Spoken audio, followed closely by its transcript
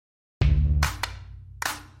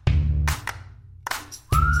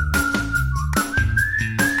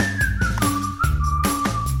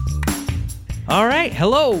All right.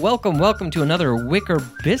 Hello. Welcome to another Wicker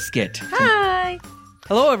Biscuit. Hi.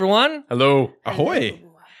 Hello, everyone. Hello. Ahoy.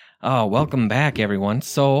 Oh, welcome back, everyone.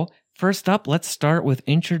 So, first up, let's start with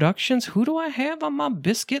introductions. Who do I have on my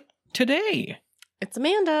biscuit today? It's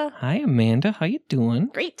Amanda. Hi, Amanda. How you doing?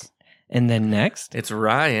 Great. And then next, It's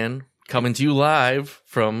Ryan coming to you live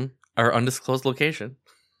from our undisclosed location.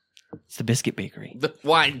 it's the Biscuit Bakery.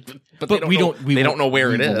 Why? But But we don't know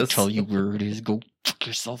where it we won't is. tell you where it is. Go check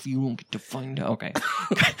yourself. You won't get to find out. Okay.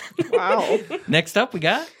 Wow. Next up, we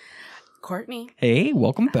got. Courtney. Hey,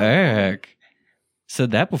 welcome back.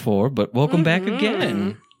 Said that before, but welcome back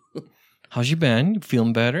again. How's you been? You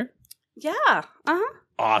feeling better? Yeah. Uh-huh.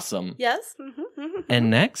 Awesome. Yes. And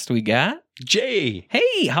next we got. Jay.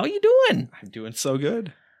 Hey, how you doing? I'm doing so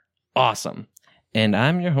good. Awesome. And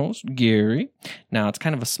I'm your host, Gary. Now, it's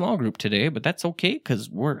kind of a small group today, but that's okay because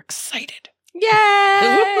we're excited.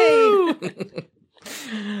 Yay!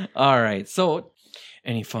 All right. So,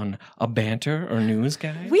 any fun banter or news,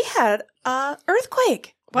 guys? We had a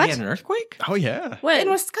earthquake. We had an earthquake? Oh, yeah. In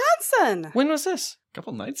Wisconsin. When was this? A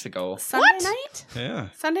couple nights ago. Sunday night? Yeah.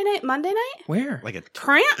 Sunday night? Monday night? Where? Like a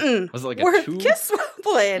Cranton. Was it like a where two? Kiss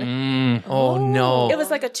played. Oh, no. It was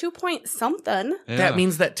like a 2-point something. Yeah. That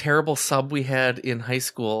means that terrible sub we had in high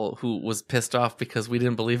school who was pissed off because we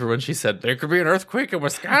didn't believe her when she said, there could be an earthquake in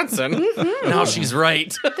Wisconsin. Now she's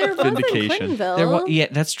right. They're both in Vindication. Clintonville. Yeah,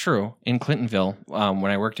 that's true. In Clintonville, when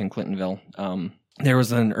I worked in Clintonville, there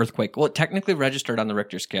was an earthquake. Well, it technically registered on the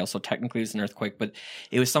Richter scale, so technically it's an earthquake, but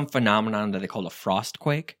it was some phenomenon that they called a frost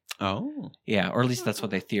quake. Oh. Yeah, or at least that's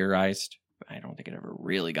what they theorized. I don't think it ever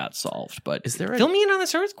really got solved, but Is there a- fill me in on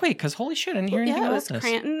this earthquake, because holy shit, I didn't hear anything Yeah, it about was this.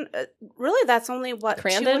 Cranton. Really, that's only what?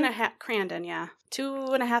 Crandon? 2.5. Crandon, yeah.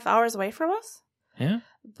 2.5 hours away from us. Yeah.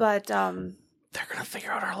 But, They're going to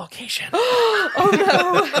figure out our location.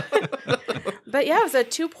 oh no. But yeah, it was a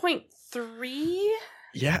 2.3.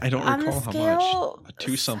 Yeah, I don't On the recall how scale- much. A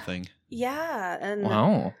 2 something. Yeah, and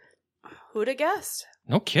Wow. who'd have guessed?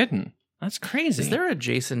 No kidding. That's crazy. Is there a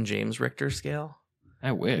Jason James Richter scale? I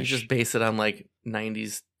You wish. just base it on like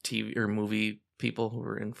 90s TV or movie people who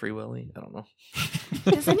were in Free Willy? I don't know.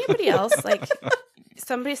 Does anybody else like?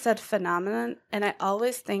 Somebody said phenomenon, and I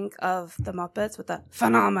always think of the Muppets with the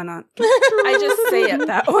phenomenon. I just say it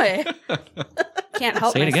that way. Can't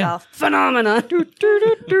help Say it again. myself. Phenomenon.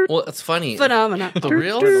 Well, it's funny. Phenomenon. The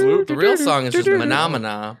real song is just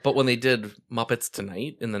Phenomena, but when they did Muppets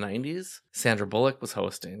Tonight in the 90s, Sandra Bullock was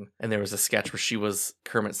hosting, and there was a sketch where she was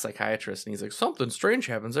Kermit's psychiatrist, and he's like, something strange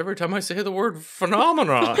happens every time I say the word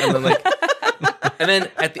phenomena. And then and then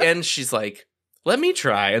at the end, she's like, let me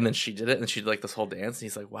try. And then she did it, and she did like this whole dance, and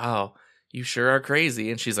he's like, wow, you sure are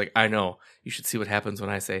crazy. And she's like, I know. You should see what happens when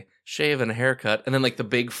I say shave and a haircut. And then like the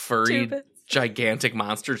big furry gigantic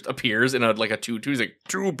monster appears in a tutu. He's like,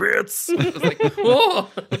 2 bits. It's like, whoa.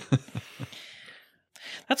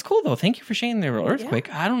 That's cool, though. Thank you for sharing the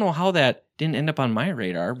earthquake. I don't know how that didn't end up on my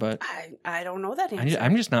radar, but I don't know that answer.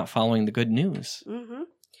 I'm just not following the good news. Mm-hmm.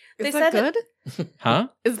 Is that good? Huh?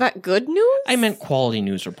 Is that good news? I meant quality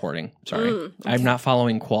news reporting. Sorry. Okay. I'm not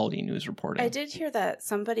following quality news reporting. I did hear that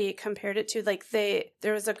somebody compared it to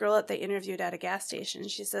there was a girl that they interviewed at a gas station.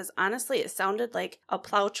 She says, honestly, it sounded like a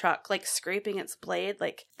plow truck, like scraping its blade.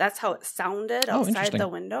 Like that's how it sounded outside interesting. the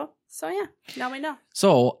window. So yeah, now we know.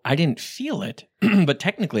 So I didn't feel it, but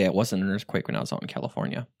technically it wasn't an earthquake when I was out in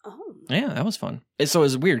California. Oh. Yeah, that was fun. So it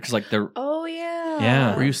was weird because Oh, yeah.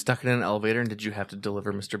 Yeah. Were you stuck in an elevator and did you have to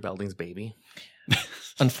deliver Mr. Belding's baby?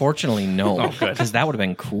 unfortunately, no. Oh, good. Because that would have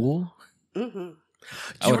been cool. Mm-hmm. Do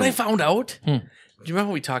you know what I found out? Hmm. Do you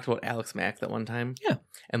remember we talked about Alex Mack that one time? Yeah.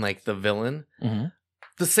 And like the villain? Mm-hmm.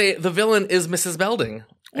 The villain is Mrs. Belding.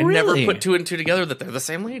 I Really? never put 2 and 2 together that they're the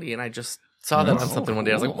same lady. And I just saw that on something one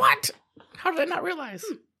day. I was like, what? How did I not realize?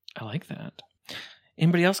 I like that.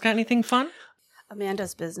 Anybody else got anything fun?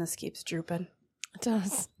 Amanda's business keeps drooping. It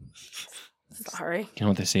does. Sorry. You know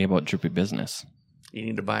what they say about droopy business? You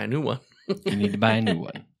need to buy a new one. You need to buy a new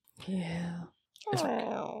one. Yeah.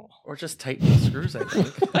 Or just tighten the screws, I think.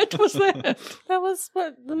 What was that? That was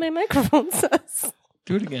what my microphone says.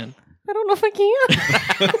 Do it again. I don't know if I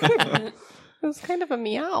can. It was kind of a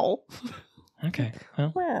meow. Okay.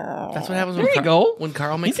 Well, Wow. That's what happens there you go. when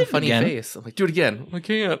Carl makes You a did it funny again. face. I'm like, do it again. I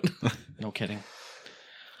can't. No kidding.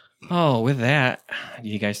 Oh, with that, do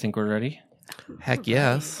you guys think we're ready? Heck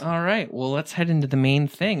yes. All right. Well, let's head into the main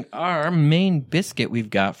thing. Our main biscuit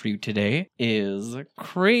we've got for you today is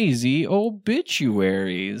crazy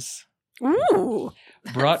obituaries. Ooh.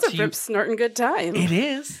 Brought That's to a you. rip snorting good time. It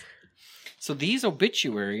is. So these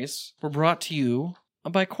obituaries were brought to you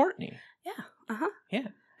by Courtney. Yeah. Uh-huh. Yeah.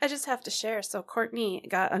 I just have to share. So Courtney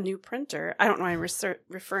got a new printer. I don't know why I'm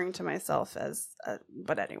referring to myself as,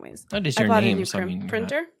 but anyways. That is I your bought name. a new So I mean, you're not-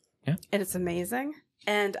 printer. Yeah. And it's amazing.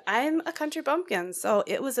 And I'm a country bumpkin, so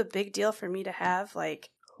it was a big deal for me to have like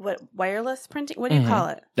wireless printing. What do you Mhm. call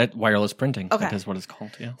it? That wireless printing. Okay. That is what it's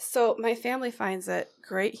called. Yeah. So my family finds it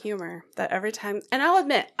great humor that every time, and I'll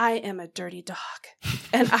admit, I am a dirty dog.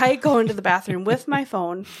 And I go into the bathroom with my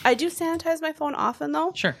phone. I do sanitize my phone often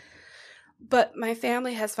though. Sure. But my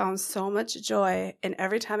family has found so much joy in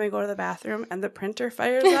every time I go to the bathroom and the printer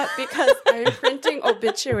fires up because I'm printing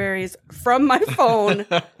obituaries from my phone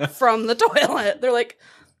from the toilet. They're like,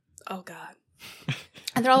 oh God.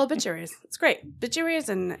 And they're all obituaries. It's great. Obituaries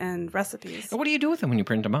and recipes. What do you do with them when you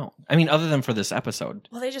print them out? I mean, other than for this episode.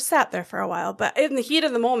 Well, they just sat there for a while, but in the heat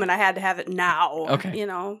of the moment, I had to have it now. Okay. You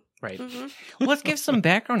know? Right. Mhm. Well, let's give some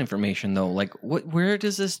background information, though. Like, where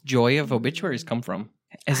does this joy of obituaries come from?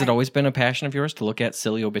 Has it always been a passion of yours to look at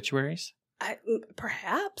silly obituaries?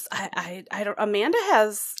 Perhaps. I don't. Amanda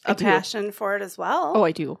has I a do. passion for it as well. Oh,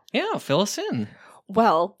 I do. Yeah, fill us in.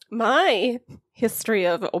 Well, my history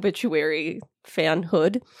of obituary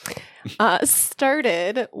fanhood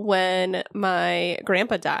started when my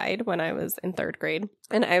grandpa died when I was in 3rd grade.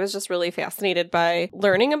 And I was just really fascinated by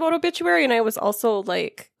learning about obituary. And I was also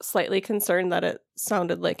like slightly concerned that it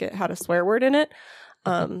sounded like it had a swear word in it.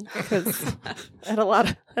 Because I had a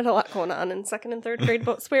lot going on in 2nd and 3rd grade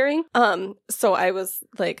about swearing. So I was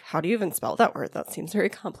like, how do you even spell that word? That seems very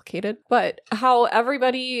complicated. But how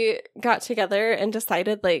everybody got together and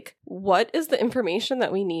decided like, what is the information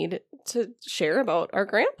that we need to share about our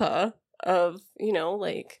grandpa? Of, you know,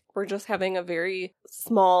 like we're just having a very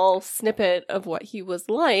small snippet of what he was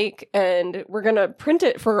like, and we're gonna print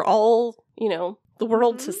it for all, you know, the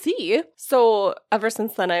world to see. So ever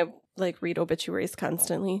since then, I like read obituaries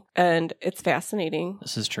constantly, and it's fascinating.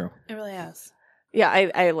 This is true. It really is. Yeah,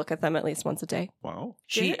 I look at them at least once a day. Wow.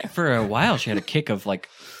 She, for a while, she had a kick of like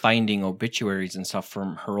finding obituaries and stuff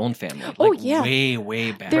from her own family. Like, Oh, yeah. way,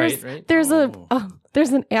 way back. There's right. there's Oh. there's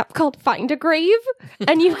an app called Find a Grave,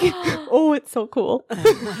 and you can oh, it's so cool.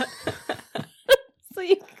 So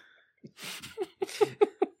you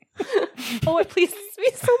oh, it pleases me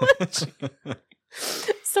so much.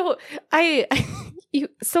 So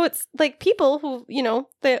so it's like people who, you know,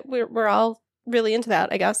 that we're all really into that,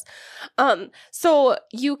 I guess. So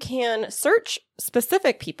you can search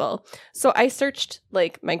specific people. So I searched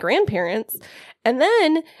like my grandparents, and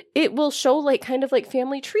then it will show like kind of like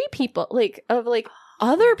family tree people, like of like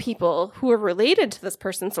other people who are related to this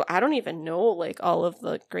person. So I don't even know like all of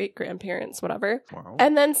the great grandparents, whatever. Wow.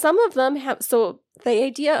 And then some of them have, so the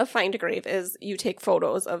idea of Find a Grave is you take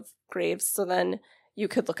photos of graves. So then you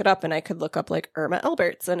could look it up, and I could look up like Irma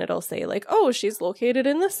Alberts, and it'll say like, oh, she's located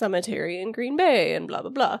in this cemetery in Green Bay and blah, blah,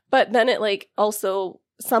 blah. But then it like also,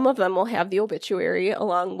 some of them will have the obituary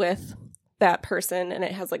along with that person, and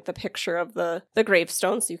it has like the picture of the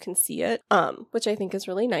gravestone so you can see it, which I think is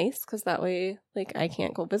really nice because that way like I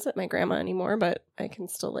can't go visit my grandma anymore, but I can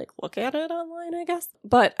still like look at it online, I guess.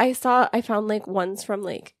 But I found like ones from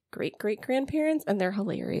like great grandparents, and they're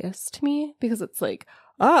hilarious to me because it's like,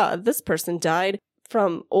 this person died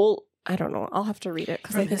from old, I don't know, I'll have to read it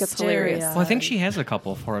because I From think it's hysteria. hilarious. Well, I think she has a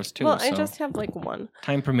couple for us too. Well, so I just have like one.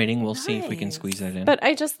 time permitting, we'll see if we can Nice. squeeze that in. But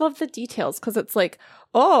I just love the details because it's like,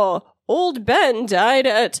 oh, old Ben died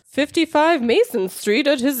at 55 Mason Street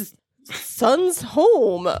at his son's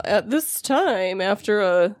home at this time after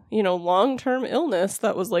a, you know, long-term illness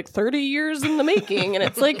that was like 30 years in the making. And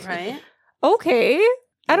it's like, Right? okay,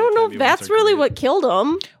 I don't know if Maybe that's ones are really great. what killed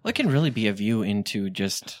him. Well, it can really be a view into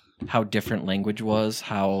just how different language was,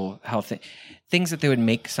 how things that they would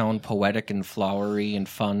make sound poetic and flowery and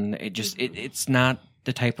fun. It just it's not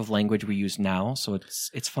the type of language we use now, so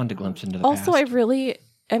it's fun to glimpse into the Also, I past. really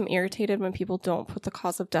am irritated when people don't put the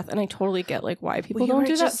cause of death, and I totally get like why people We don't were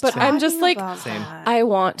do that. just But I'm just talking like, about Same. that. I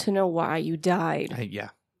want to know why you died, Yeah.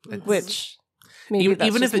 It's- which maybe even, that's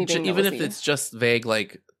even just if me it being even if nosy. it's just vague,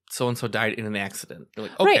 like so and so died in an accident. You're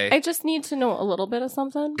like, okay, Right, I just need to know a little bit of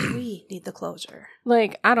something. we need the closure.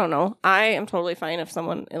 Like, I don't know. I am totally fine if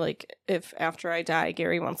someone, like, if after I die,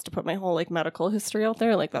 Gary wants to put my whole, like, medical history out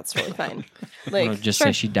there. Like, that's totally fine. Like, Or just sure.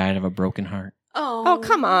 say she died of a broken heart. Oh,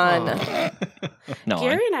 come on. No,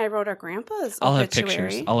 Gary and I wrote our grandpa's I'll have obituary.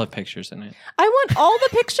 pictures. I'll have pictures in it. I want all the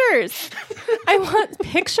pictures. I want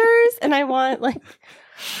pictures, and I want, like,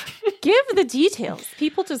 give the details.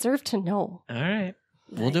 People deserve to know. All right,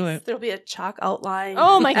 we'll do Nice. it. There'll be a chalk outline.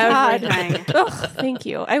 Oh, my God. Everything. Ugh, thank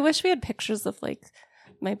you. I wish we had pictures of, like,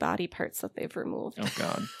 my body parts that they've removed. Oh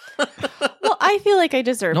God, Well, I feel like I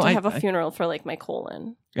deserve No, to I- have a I- funeral for, like, my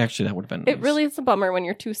colon. actually, that would have been. It nice. really is a bummer when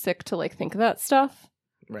you're too sick to like think of that stuff.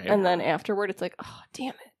 Right. And then afterward, it's like, oh,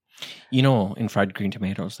 damn it. You know, in Fried Green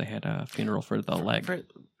Tomatoes, they had a funeral for the leg.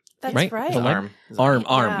 That's Right? right. The leg? Arm.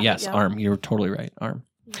 Arm, Yeah, yes, yeah. arm. You're totally right, arm.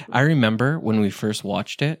 Mhm. I remember when we first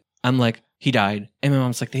watched it, I'm like, he died. And my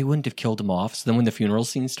mom's like, they wouldn't have killed him off. So then when the funeral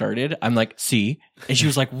scene started, I'm like, see? And she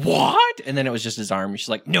was like, what? And then it was just his arm. She's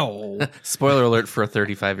like, no. Spoiler alert for a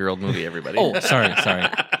 35-year-old movie, everybody. Oh, sorry.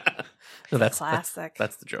 No, that's Classic.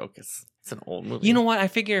 That's the joke. It's an old movie. You know what? I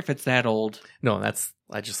figure if it's that old, No,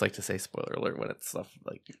 I just like to say spoiler alert when it's stuff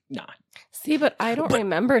like nah. See, but I don't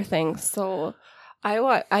remember things. So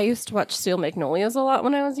I used to watch Steel Magnolias a lot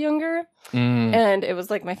when I was younger. Mm. And it was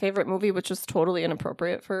like my favorite movie, which was totally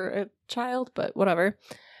inappropriate for a child, but whatever.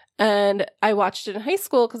 And I watched it in high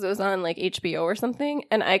school because it was on like HBO or something,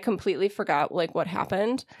 and I completely forgot like what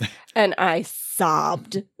happened, and I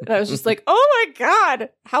sobbed. And I was just like, "Oh my god,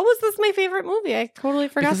 how was this my favorite movie? I totally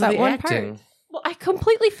forgot because of that the one acting. part." Well, I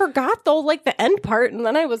completely forgot though, like the end part, and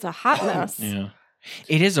then I was a hot mess. Yeah.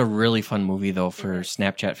 It is a really fun movie, though, for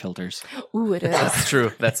Snapchat filters. Ooh, it is. That's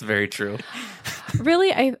true. That's very true.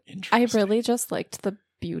 Really, I Interesting. really just liked the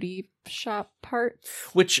beauty shop parts.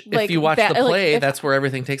 Which, Like if you watch that- the like, play, if- that's where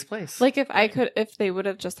everything takes place. Like if they would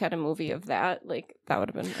have just had a movie of that, like that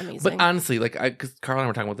would have been amazing. But honestly, like, because Carl and I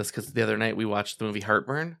were talking about this because the other night we watched the movie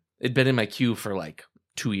Heartburn. It'd been in my queue for like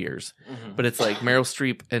 2 years, but it's like Meryl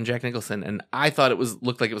Streep and Jack Nicholson, and I thought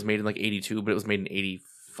looked like it was made in like 82, but it was made in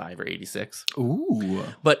 85 or 86. Ooh.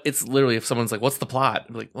 But it's literally, if someone's like, "What's the plot?"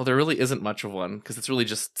 I'm like, well, there really isn't much of one because it's really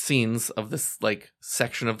just scenes of this like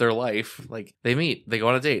section of their life. Like they meet, they go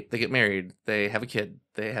on a date, they get married, they have a kid,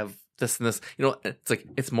 they have this and this. You know, it's like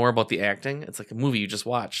it's more about the acting. It's like a movie you just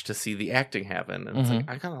watch to see the acting happen, and it's like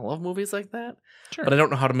I kind of love movies like that. Sure. But I don't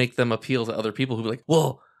know how to make them appeal to other people who be like,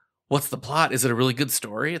 "Well, what's the plot? Is it a really good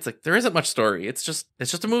story?" It's like there isn't much story. It's just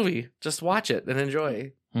a movie. Just watch it and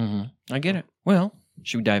enjoy. I get it. Well,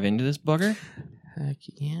 should we dive into this bugger? Heck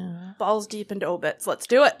yeah. Balls deep into obits. Let's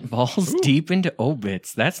do it. Balls deep into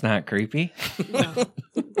obits. That's not creepy. No,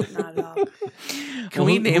 not at all. Can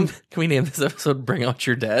we name this episode "Bring Out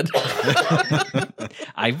Your Dead"?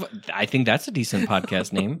 I think that's a decent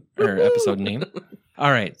podcast name or episode name.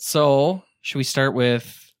 All right. So should we start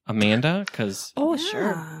with Amanda? Because oh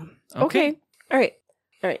sure. Yeah. Okay. All right.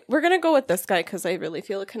 We're going to go with this guy because I really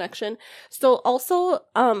feel a connection. So also,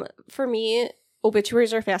 for me,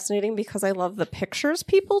 obituaries are fascinating because I love the pictures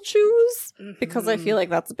people choose because I feel like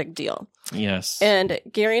that's a big deal. Yes. And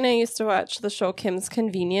Gary and I used to watch the show Kim's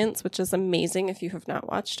Convenience, which is amazing if you have not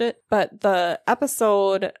watched it. But the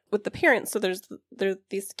episode with the parents, so there's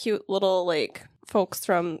these cute little like folks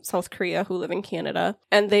from South Korea who live in Canada,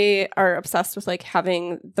 and they are obsessed with like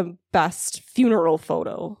having the best funeral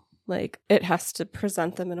photo. Like it has to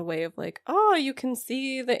present them in a way of like, oh, you can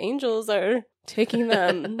see the angels are taking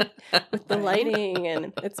them with the lighting,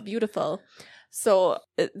 and it's beautiful. So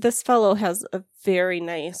this fellow has a very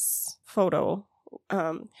nice photo.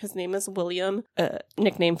 His name is William,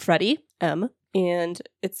 nicknamed Freddie M, and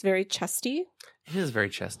it's very chesty. It is very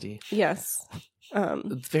chesty. Yes.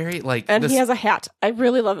 It's very like, And this, he has a hat. I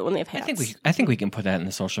really love it when they have hats. I think we can put that in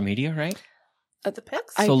the social media, right? At the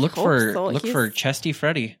pics? I So look hope for so. for He's- Chesty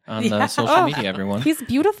Freddy on Yeah. the social Oh. media, everyone. He's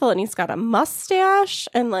beautiful, and he's got a mustache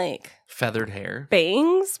and like feathered hair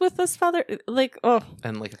bangs with this feather. Like, oh,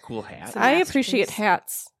 and like a cool hat. Some I masterpiece. appreciate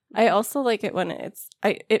hats. I also like it when it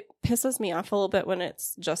pisses me off a little bit when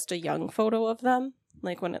it's just a young photo of them.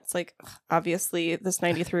 Like when it's like, obviously this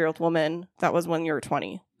 93-year-old woman, that was when you were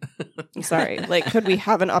 20. I'm sorry. Like, could we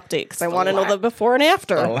have an update? Because I want to know the before and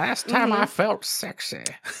after. last time I felt sexy.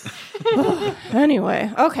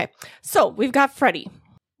 Anyway, okay. So we've got Freddie.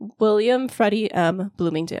 William Freddie M.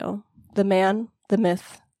 Bloomingdale. The man, the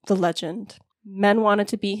myth, the legend. Men wanted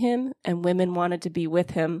to be him, and women wanted to be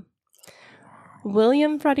with him.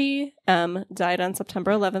 William Freddie M. died on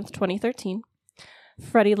September 11th, 2013.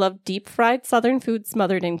 Freddie loved deep-fried Southern food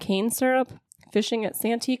smothered in cane syrup, fishing at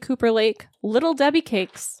Santee Cooper Lake, Little Debbie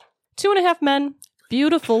cakes, 2.5 Men,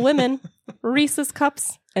 beautiful women, Reese's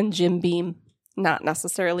Cups, and Jim Beam. Not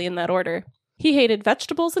necessarily in that order. He hated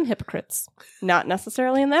vegetables and hypocrites. Not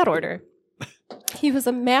necessarily in that order. He was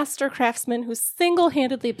a master craftsman who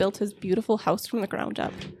single-handedly built his beautiful house from the ground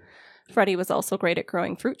up. Freddie was also great at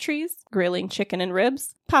growing fruit trees, grilling chicken and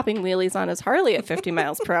ribs, popping wheelies on his Harley at 50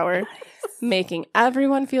 miles per hour, making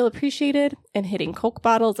everyone feel appreciated, and hitting Coke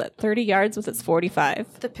bottles at 30 yards with his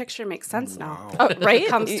 45. The picture makes sense now. Oh, right? It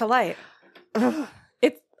comes to light.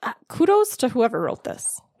 It's kudos to whoever wrote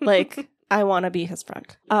this. Like, I want to be his friend.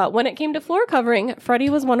 When it came to floor covering, Freddie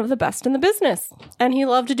was one of the best in the business, and he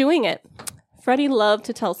loved doing it. Freddie loved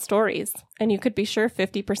to tell stories, and you could be sure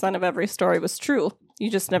 50% of every story was true. You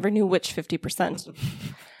just never knew which 50%.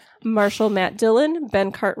 Marshall Matt Dillon,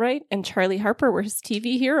 Ben Cartwright, and Charlie Harper were his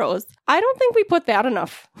TV heroes. I don't think we put that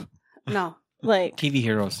enough. No. Like, TV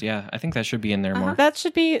heroes, yeah. I think that should be in there more. that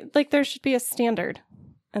should be, like, there should be a standard.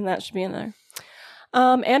 And that should be in there.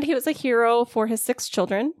 And he was a hero for his 6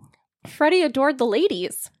 children. Freddie adored the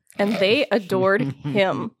ladies, and they adored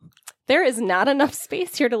him. There is not enough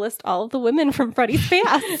space here to list all of the women from Freddie's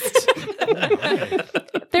past.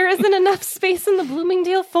 There isn't enough space in the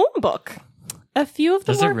Bloomingdale phone book. A few of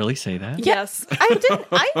the Does it really say that? Yes. I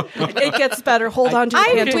It gets better. Hold on to your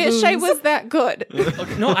I pantaloons. wish I was that good.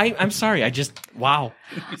 Okay, no, I'm sorry. Wow.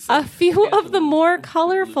 A few of the more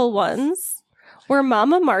colorful ones were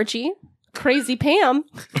Mama Margie, Crazy Pam,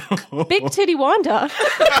 Big Titty Wanda,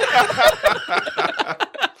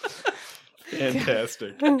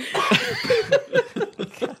 Fantastic.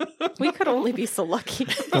 we could only be so lucky.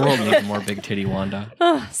 The world needs more Big Titty Wanda.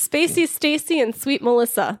 Spacey Stacy and Sweet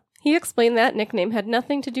Melissa. He explained that nickname had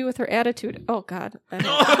nothing to do with her attitude. Oh, God.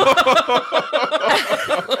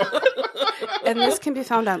 And this can be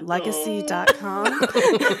found on legacy.com. I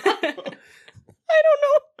don't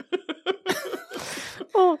know.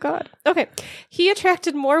 Oh, God. Okay. He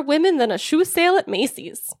attracted more women than a shoe sale at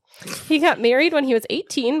Macy's. He got married when he was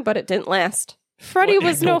 18, but it didn't last. Freddie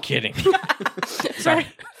was no kidding. Sorry.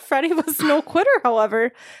 Freddie was no quitter,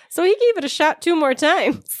 however, so he gave it a shot 2 more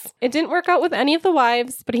times. It didn't work out with any of the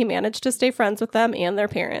wives, but he managed to stay friends with them and their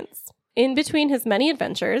parents. In between his many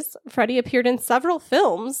adventures, Freddie appeared in several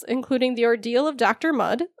films, including The Ordeal of Dr.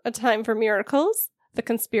 Mudd, A Time for Miracles, The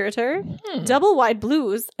Conspirator, Double Wide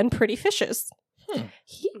Blues, and Pretty Fishes.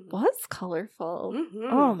 He was colorful.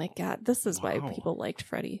 Mhm. Oh my God, this is why Wow. people liked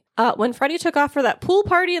Freddie. When Freddie took off for that pool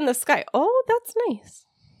party in the sky. Oh, that's nice.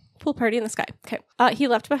 Pool party in the sky. Okay. He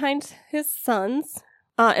left behind his sons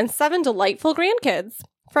and 7 delightful grandkids.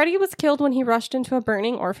 Freddie was killed when he rushed into a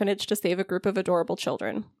burning orphanage to save a group of adorable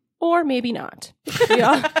children. Or maybe not.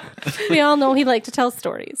 We all know he liked to tell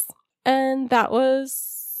stories. And that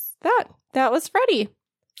was that. That was Freddie.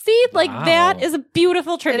 See, like Wow. that is a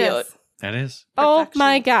beautiful It tribute. is. That is. Oh Perfection.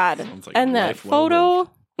 my God. Sounds like And a that life well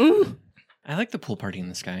photo. lived. I like the pool party in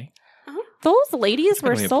the sky. Those ladies That's a good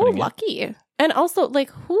were way of so putting it. lucky. And also,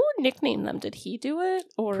 like, who nicknamed them? Did he do it?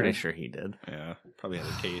 Or Pretty sure he did. Yeah, probably had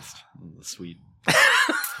a taste. The sweet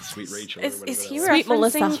Rachel. Is he Sweet referencing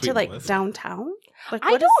Melissa. to Sweet like Melissa. downtown? Like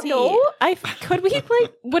I what is don't he? know. Could we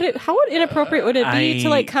like would it? How inappropriate would it be to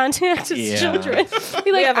like contact his Yeah. children?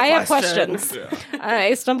 Be like, have a I have question." questions.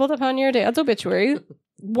 I stumbled upon your dad's obituary.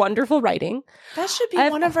 Wonderful writing. That should be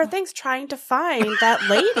I've- one of our things. Trying to find that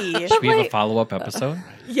lady. Should we have a like- follow-up episode?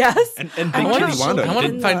 Yes. And I Big wonder Titty if Wanda. she'll I want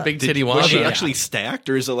in to find the- Big Titty Was Wanda. she Yeah. actually stacked,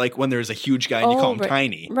 or is it like when there's a huge guy and you Oh, call him right.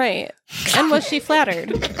 tiny? Right. And was she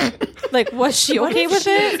flattered? Like, was she okay with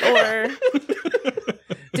it? Or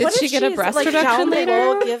did What she if get a she's, breast like, reduction down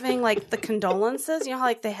below later? giving like the condolences? You know how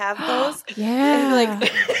like they have those? Yeah. And be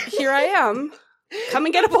like, here I am. Come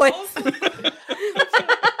and get a voice.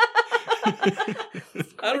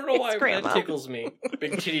 I don't know why Grandma. that tickles me.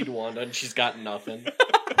 Big titty Wanda, and she's got nothing.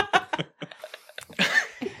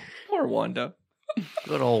 Poor Wanda.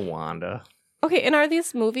 Good old Wanda. Okay, and are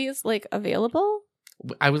these movies like available?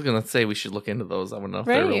 I was gonna say we should look into those. I want to know if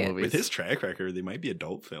they're Right. real movies. With his track record, they might be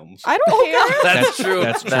adult films. I don't care. That's true.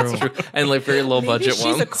 That's That's true. true. And like very low Maybe budget she's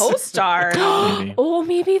ones. a co-star. Maybe. Oh,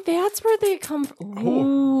 maybe that's where they come from.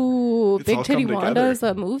 Ooh, It's Big all Titty come Wanda together. is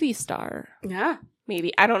a movie star. Yeah.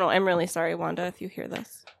 Maybe. I don't know. I'm really sorry, Wanda, if you hear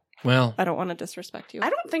this. Well, I don't want to disrespect you. I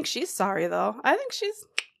don't think she's sorry though. I think she's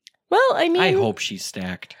Well, I mean, I hope she's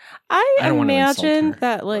stacked. I I don't wanna insult imagine her.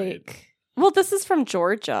 that, like, well, this is from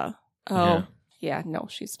Georgia. Yeah. Oh, yeah, no,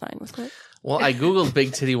 she's fine with it. Well, I googled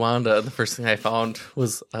Big Titty Wanda. And the first thing I found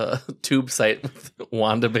was a tube site with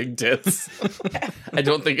Wanda Big Tits. I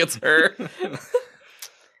don't think it's her.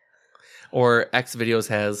 Or X Videos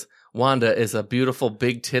has Wanda is a beautiful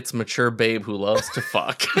big tits mature babe who loves to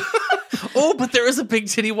fuck. Oh, but there is a Big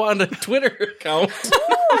Titty Wanda Twitter account.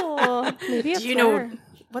 Oh, maybe it's Do you know her.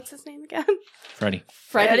 what's his name again? Freddie.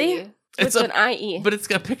 Freddie? It's With a- an IE. But it's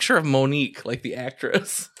got a picture of Monique, like the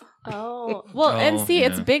actress. Oh, well, and Oh, see,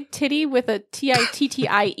 it's yeah. big titty with a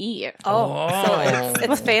TITTIE. Oh, so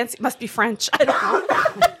it's fancy. Must be French. I don't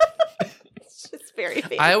know. It's just very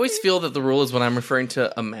fancy. I always feel that the rule is when I'm referring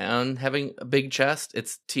to a man having a big chest,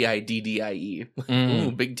 it's TIDDIE. Mm.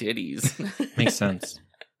 Ooh, big titties. Makes sense.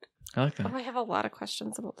 I like Oh, that. I have a lot of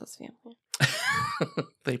questions about this family.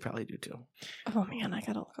 They probably do too. Oh man, I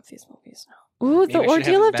gotta look up these movies now. Ooh, Maybe The we should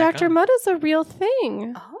Ordeal have of it back Dr. on. Mudd is a real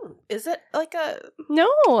thing. Oh, is it like a? No,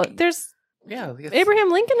 there's Yeah.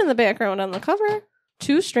 Abraham Lincoln in the background on the cover.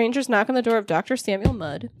 2 strangers knock on the door of Dr. Samuel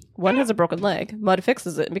Mudd. One has a broken leg. Mudd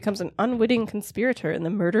fixes it and becomes an unwitting conspirator in the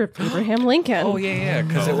murder of Abraham Lincoln. Oh yeah,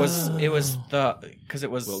 because it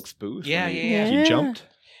was Wilkes Booth. Yeah, when yeah, He yeah. jumped.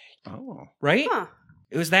 Oh. right. Huh.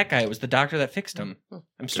 It was that guy. It was the doctor that fixed him.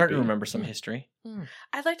 I'm starting to be. remember some history.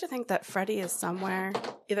 I'd like to think that Freddie is somewhere,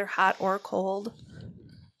 either hot or cold,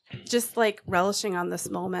 just like relishing on this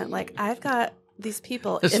moment. Like, I've got these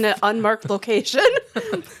people in an unmarked location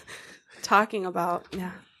talking about,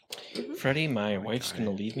 yeah. Freddie, my wife's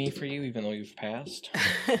gonna leave me for you, even though you've passed.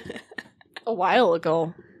 A while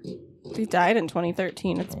ago. He died in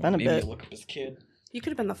 2013. It's been a Maybe bit. look up his kid. You could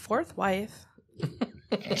have been the 4th wife.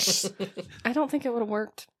 I don't think it would have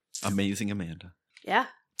worked. Amazing Amanda. Yeah.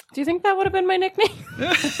 Do you think that would have been my nickname?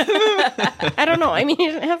 I don't know. I mean,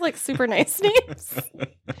 you didn't have like super nice names.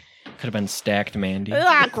 Could have been Stacked Mandy.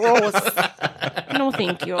 Ah, gross. No,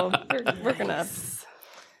 thank you. We're gonna.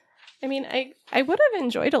 I mean, I would have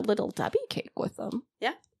enjoyed a little Debbie cake with them.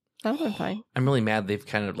 Yeah. That would have been fine. I'm really mad they've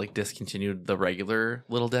kind of like discontinued the regular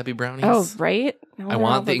Little Debbie brownies. Oh, right? No, I they're all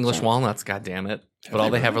want the English giant. walnuts, god damn it. But all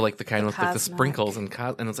they have are like the kind The with like the cosmic. sprinkles and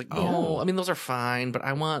and it's like, Oh. no, I mean those are fine, but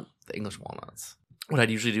I want the English walnuts. What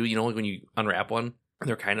I'd usually do, like when you unwrap one,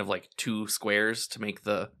 they're kind of like 2 squares to make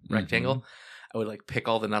the rectangle. I would like pick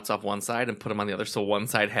all the nuts off one side and put them on the other, so one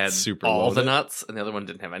side had Super all the loaded. nuts and the other one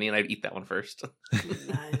didn't have any, and I'd eat that one first.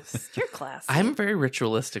 Nice. You're classy. I'm very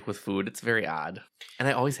ritualistic with food. It's very odd, and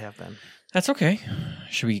I always have been. That's okay.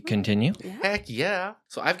 Should we continue? Yeah. Heck yeah.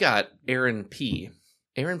 So I've got Aaron P.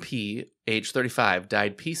 Aaron P., age 35,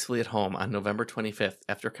 died peacefully at home on November 25th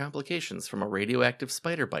after complications from a radioactive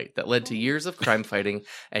spider bite that led to years of crime fighting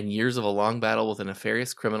and years of a long battle with a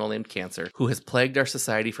nefarious criminal named Cancer, who has plagued our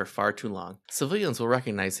society for far too long. Civilians will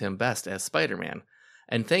recognize him best as Spider-Man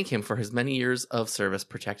and thank him for his many years of service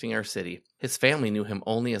protecting our city. His family knew him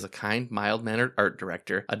only as a kind, mild-mannered art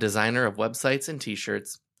director, a designer of websites and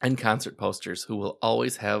t-shirts, and concert posters who will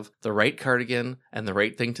always have the right cardigan and the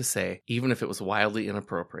right thing to say, even if it was wildly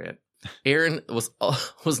inappropriate. Aaron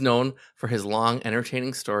was known for his long,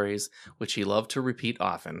 entertaining stories, which he loved to repeat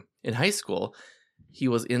often. In high school, he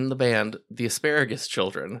was in the band The Asparagus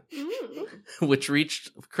Children, which reached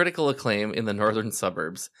critical acclaim in the northern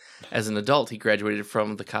suburbs. As an adult, he graduated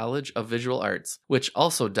from the College of Visual Arts, which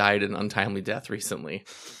also died an untimely death recently.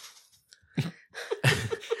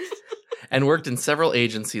 And worked in several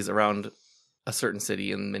agencies around a certain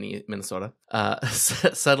city in Minnesota,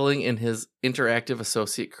 settling in his interactive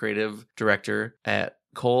associate creative director at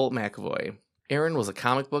Cole McAvoy. Aaron was a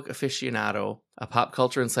comic book aficionado, a pop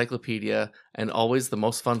culture encyclopedia, and always the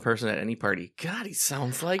most fun person at any party. God, he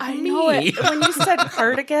sounds like I me. know it. When you said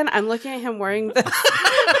cardigan, I'm looking at him wearing this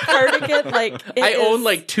cardigan. Like, I own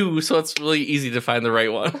like 2, so it's really easy to find the right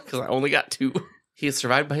one because I only got 2. He is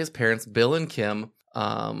survived by his parents, Bill and Kim,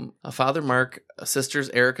 a father, Mark, sisters,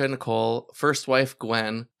 Erica and Nicole, first wife,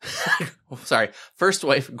 Gwen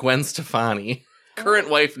Stefani, current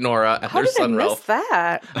wife, Nora, and How their did I son, miss Ralph.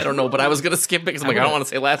 that? I don't know, but I was going to skip it because I'm like, I don't want to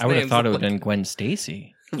say last I would names. have thought it would have been Gwen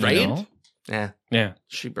Stacy. you Right? know? Yeah, Yeah.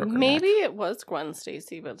 she broke her Maybe it was Gwen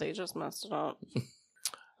Stacy, but they just messed it up. neck.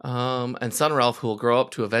 And son Ralph, who will grow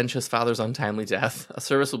up to avenge his father's untimely death. A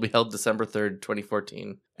service will be held December 3rd,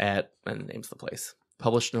 2014 at, and names the place.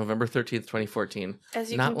 Published November 13th, 2014.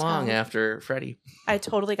 As you Not can long tell, after Freddie. I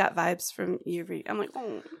totally got vibes from you. I'm like,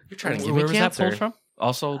 oh. You're trying to give Where me was that cancer. pulled from?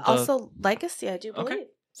 Also, the, Also, Legacy, I do believe. Okay.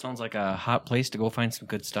 Sounds like a hot place to go find some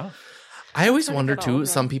good stuff. I always Trying to wonder get all too. of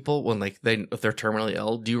Some them. people, when like if they're terminally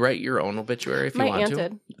ill, do you write your own obituary if My you want aunt to?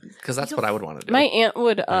 did. Because that's what I would want to do. My aunt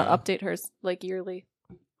would Yeah. update hers like yearly.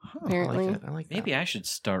 Oh, apparently. I like that. I like that. Maybe I should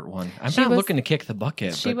start one. I'm She not was- looking to kick the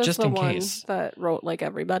bucket, She but was just the in one case. that wrote like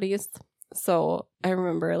everybody's. So I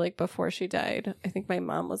remember like before she died, I think my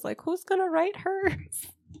mom was like, "Who's gonna write hers?"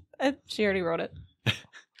 And she already wrote it.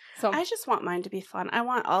 So I just want mine to be fun. I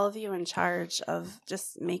want all of you in charge of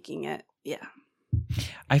just making it. Yeah.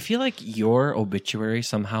 I feel like your obituary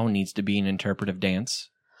somehow needs to be an interpretive dance,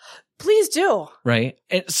 Please do. right?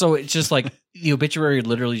 And so it's just like the obituary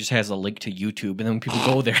literally just has a link to YouTube, and then when people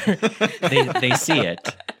go there, they see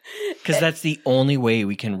it. Because that's the only way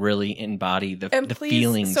we can really embody the And the please,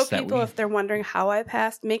 feelings so that people, we. if they're wondering how I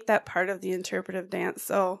passed, make that part of the interpretive dance.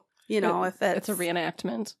 So, if it's a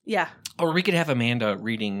reenactment. Yeah. Or we could have Amanda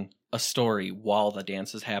reading a story while the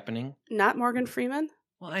dance is happening. Not Morgan Freeman.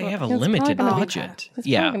 Well, I Well, have a it's limited probably gonna be budget. bad. It's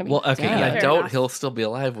Yeah. probably gonna be Well, okay. bad. Yeah. I Fair doubt enough. he'll still be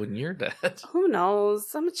alive when you're dead. Who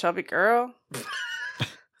knows? I'm a chubby girl.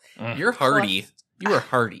 You're hardy. You are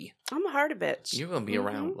hardy. I'm a hardy bitch. You're gonna be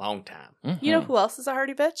around a long time. You know who else is a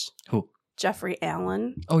hardy bitch? Who? Jeffrey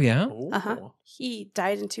Allen. Oh yeah. Uh-huh. He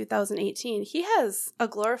died in 2018. He has a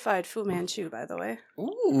glorified Fu Manchu, by the way.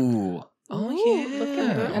 Ooh. Oh Ooh, yeah. look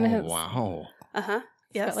at that. And it has- Wow. Uh-huh.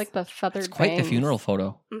 It's Yes. got like the feathered It's quite the bangs. funeral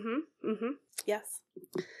photo. Mm-hmm. Mm-hmm. Yes.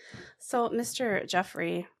 So Mr.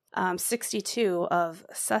 Jeffrey, 62 of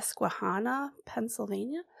Susquehanna,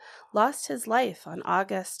 Pennsylvania, lost his life on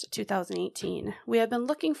August 2018. We have been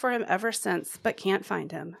looking for him ever since, but can't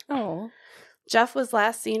find him. Oh. Jeff was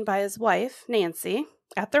last seen by his wife, Nancy,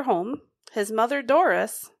 at their home. His mother,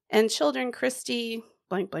 Doris, and children, Christy,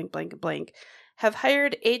 blank, blank, blank, blank, have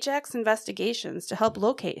hired Ajax Investigations to help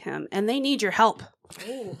locate him, and they need your help.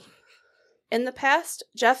 In the past,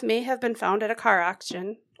 Jeff may have been found at a car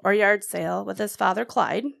auction or yard sale with his father,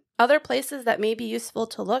 Clyde. Other places that may be useful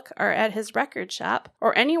to look are at his record shop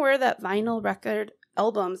or anywhere that vinyl record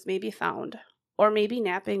albums may be found, or maybe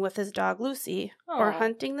napping with his dog, Lucy, or Aw.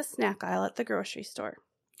 hunting the snack aisle at the grocery store.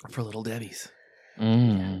 For Little Debbie's.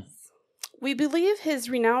 Mm. We believe his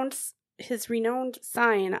renowned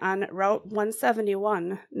sign on Route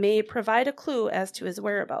 171 may provide a clue as to his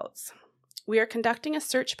whereabouts. We are conducting a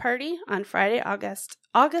search party on Friday, August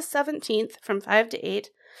 17th from 5 to 8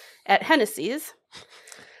 at Hennessy's.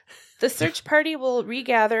 The search party will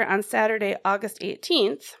regather on Saturday, August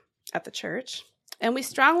 18th at the church, and we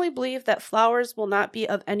strongly believe that flowers will not be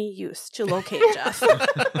of any use to locate Jeff.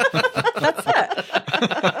 That's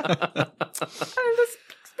it. And it's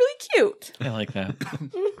really cute. I like that.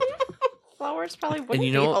 Flowers probably wouldn't And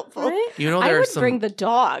you be know, helpful. Right? you know, I there are would some. bring the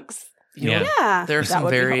dogs. you know, Yeah. Yeah. There are That some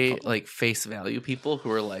would be very helpful. like face value people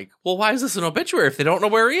who are like, well, why is this an obituary? If they don't know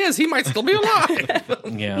where he is, he might still be alive.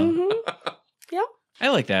 Yeah. Mm-hmm. I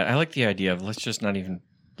like that. I like the idea of let's just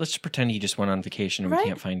pretend he just went on vacation and Right. we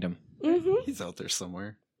can't find him. Mm-hmm. He's out there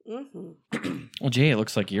somewhere. Mm-hmm. Well, Jay, it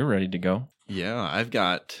looks like you're ready to go. Yeah, I've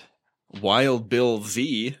got Wild Bill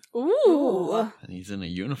Z, Ooh. and he's in a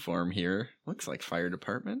uniform here. Looks like fire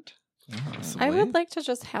department. I Possibly. would like to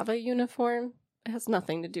just have a uniform. It has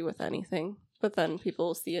nothing to do with anything. But then people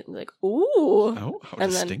will see it and be like, ooh. Oh, how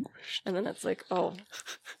And then- distinguished. And then it's like, oh.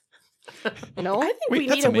 You know? I think Wait, we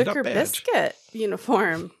that's need a a made-up Wicker badge. Biscuit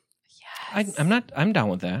uniform. I'm down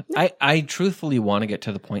with that. I truthfully want to get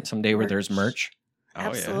to the point someday where there's merch. Oh,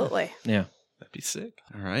 Absolutely. Yeah. That'd be sick.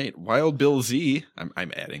 All right. Wild Bill Z. I'm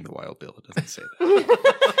adding the Wild Bill. It doesn't say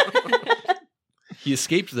that. He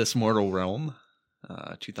escaped this mortal realm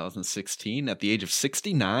 2016 at the age of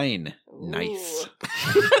 69. Nice.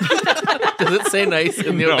 Does it say nice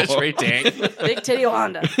in the No. obituary tank? Big Titty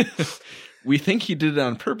Wanda. We think he did it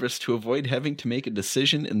on purpose to avoid having to make a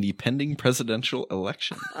decision in the pending presidential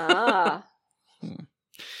election. Ah.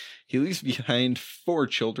 He leaves behind 4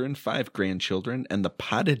 children, 5 grandchildren, and the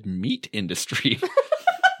potted meat industry,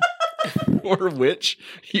 for which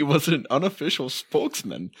he was an unofficial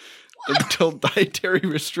spokesman until dietary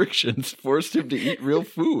restrictions forced him to eat real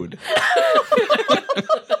food.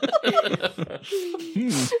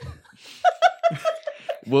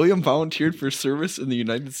 William volunteered for service in the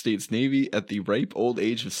United States Navy at the ripe old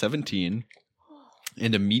age of 17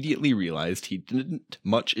 and immediately realized he didn't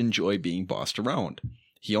much enjoy being bossed around.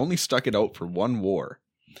 He only stuck it out for one war.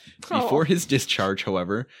 Before his discharge,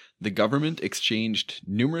 however, the government exchanged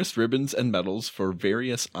numerous ribbons and medals for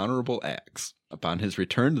various honorable acts. Upon his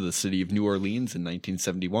return to the city of New Orleans in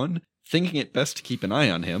 1971, thinking it best to keep an eye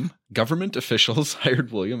on him, government officials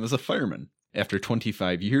hired William as a fireman. After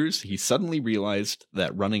 25 years, he suddenly realized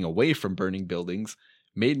that running away from burning buildings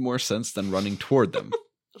made more sense than running toward them.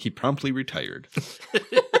 He promptly retired.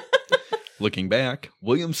 Looking back,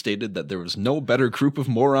 William stated that there was no better group of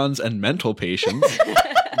morons and mental patients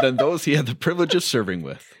than those he had the privilege of serving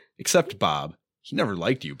with. Except Bob. He never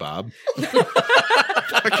liked you, Bob.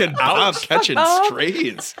 Fucking Bob catching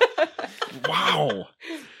strays. Wow.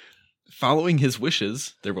 Following his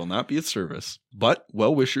wishes, there will not be a service, but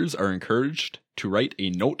well-wishers are encouraged to write a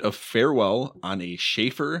note of farewell on a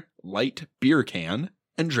Schaefer light beer can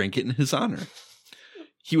and drink it in his honor.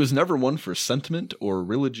 He was never one for sentiment or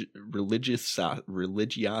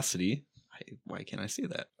religiosity. Why can't I say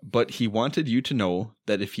that? But he wanted you to know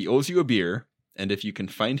that if he owes you a beer, and if you can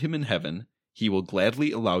find him in heaven, he will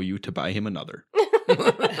gladly allow you to buy him another.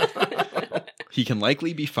 He can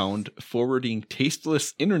likely be found forwarding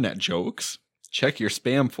tasteless internet jokes. Check your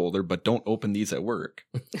spam folder, but don't open these at work.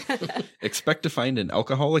 Expect to find an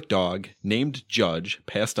alcoholic dog named Judge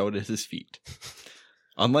passed out at his feet.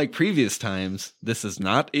 Unlike previous times, this is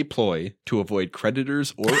not a ploy to avoid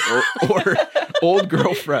creditors or old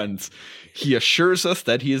girlfriends. He assures us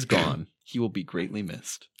that he is gone. He will be greatly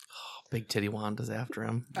missed. Big Titty Wanda's after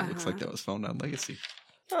him. It looks like that was found on Legacy.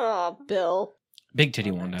 Oh, Bill. Big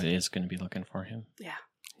Titty Wanda is going to be looking for him. Yeah.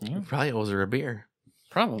 Yeah, He probably owes her a beer.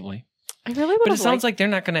 probably. I really would But it have sounds like they're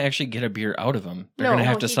not going to actually get a beer out of them. They're No, going to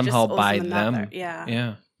have Oh, to he somehow just owes buy another. them. Yeah.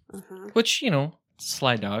 Yeah. Uh-huh. Which,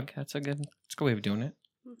 sly dog. That's a good way of doing it.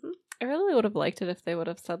 Mhm. I really would have liked it if they would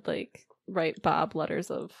have said, like, write Bob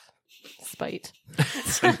letters of spite.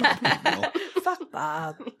 Fuck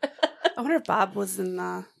Bob. I wonder if Bob was in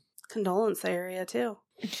the condolence area too.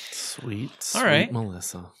 Sweet, All right.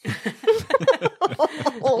 Melissa.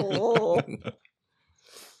 Oh.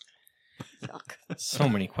 So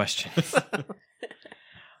many questions.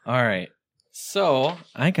 All right. So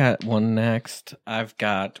I got one next. I've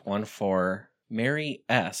got one for Mary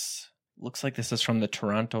S. Looks like this is from the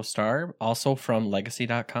Toronto Star, also from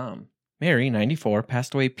legacy.com. Mary, 94,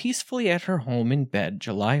 passed away peacefully at her home in bed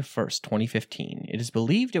July 1st, 2015. It is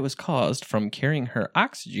believed it was caused from carrying her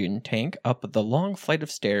oxygen tank up the long flight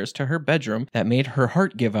of stairs to her bedroom that made her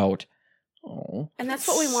heart give out. Oh. And that's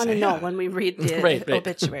what we want to know when we read the Right.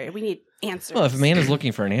 obituary. We need answers. Well, if a man is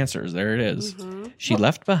looking for an answer, there it is. Mhm. She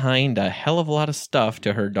left behind a hell of a lot of stuff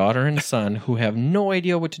to her daughter and son who have no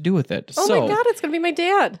idea what to do with it. Oh So, my God, it's going to be my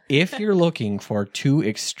dad. if you're looking for two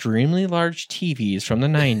extremely large TVs from the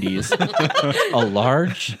 90s, a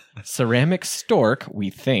large ceramic stork, we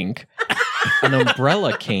think, an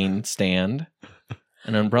umbrella cane stand,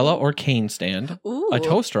 an umbrella or cane stand, Ooh. a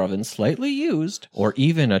toaster oven slightly used, or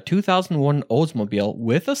even a 2001 Oldsmobile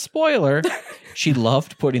with a spoiler, she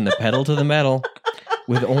loved putting the pedal to the metal.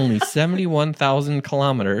 With only 71,000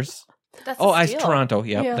 kilometers. That's Oh, a steal. Toronto.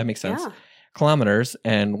 Yep, Yeah. that makes sense. Yeah. Kilometers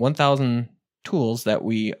and 1,000 tools that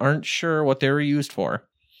we aren't sure what they were used for.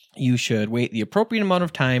 You should wait the appropriate amount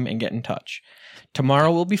of time and get in touch.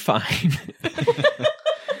 Tomorrow will be fine.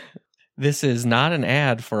 This is not an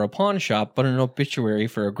ad for a pawn shop, but an obituary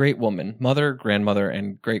for a great woman, mother, grandmother,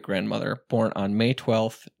 and great-grandmother, born on May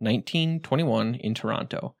 12th, 1921 in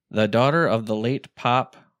Toronto. The daughter of the late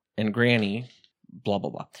Pop and Granny, blah,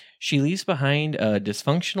 blah, blah. She leaves behind a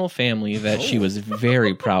dysfunctional family that she was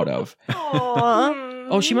very proud of. Aw.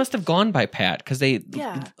 Oh, she must have gone by Pat because they.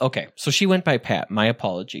 Yeah. Okay, so she went by Pat. My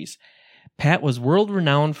apologies. Pat was world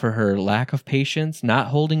renowned for her lack of patience, not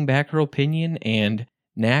holding back her opinion, and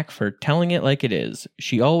knack for telling it like it is.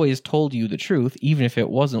 She always told you the truth, even if it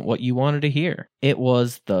wasn't what you wanted to hear. It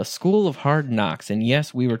was the school of hard knocks, and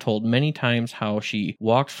yes, we were told many times how she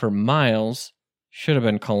walked for miles, should have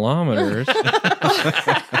been kilometers,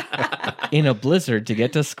 in a blizzard to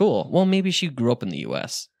get to school. Well, maybe she grew up in the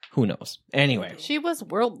U.S. Who knows? Anyway. She was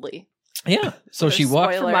worldly. Yeah, so What a she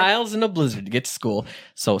walked for spoiler. miles in a blizzard to get to school.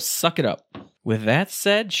 So suck it up. With that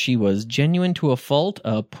said, she was genuine to a fault,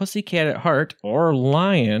 a pussycat at heart, or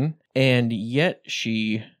lion, and yet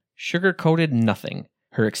she sugar-coated nothing.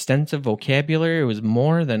 Her extensive vocabulary was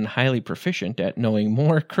more than highly proficient at knowing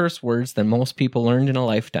more curse words than most people learned in a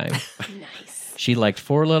lifetime. Nice. She liked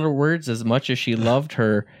four-letter words as much as she loved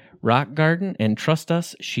her rock garden, and trust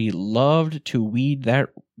us, she loved to weed that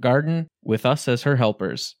garden with us as her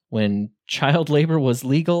helpers when child labor was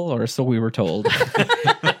legal, or so we were told.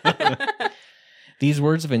 These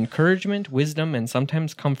words of encouragement, wisdom, and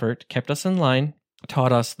sometimes comfort kept us in line,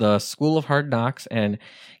 taught us the school of hard knocks, and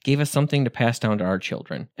gave us something to pass down to our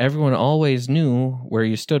children. Everyone always knew where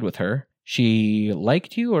you stood with her. She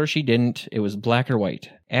liked you or she didn't. It was black or white.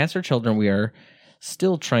 As her children, we are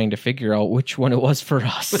still trying to figure out which one it was for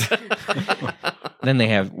us.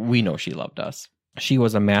 Then we know she loved us. She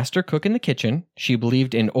was a master cook in the kitchen. She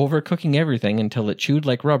believed in overcooking everything until it chewed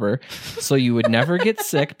like rubber, so you would never get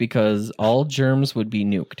sick because all germs would be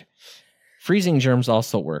nuked. Freezing germs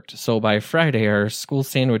also worked, so by Friday our school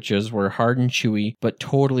sandwiches were hard and chewy, but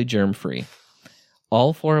totally germ-free.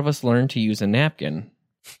 All four of us learned to use a napkin.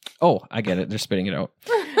 Oh, I get it. They're spitting it out.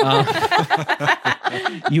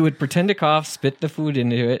 You would pretend to cough, spit the food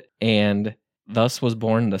into it, and thus was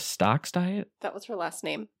born the Stocks diet. That was her last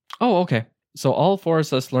name. Oh, okay. So all four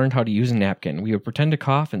of us learned how to use a napkin. We would pretend to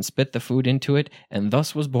cough and spit the food into it, and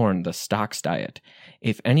thus was born the Stocks diet.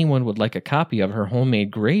 If anyone would like a copy of her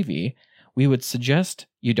homemade gravy, we would suggest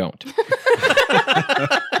you don't.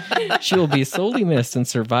 She will be solely missed and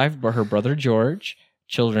survived by her brother George,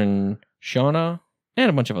 children Shauna, and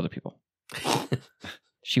a bunch of other people.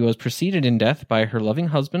 She was preceded in death by her loving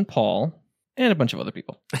husband Paul, and a bunch of other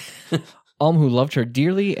people. All who loved her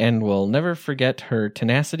dearly and will never forget her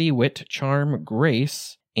tenacity, wit, charm,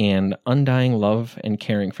 grace, and undying love and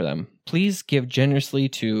caring for them. Please give generously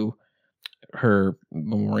to her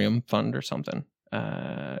memoriam fund or something.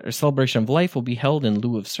 Her celebration of life will be held in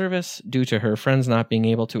lieu of service due to her friends not being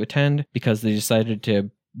able to attend because they decided to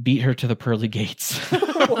beat her to the pearly gates.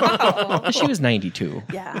 Wow. She was 92.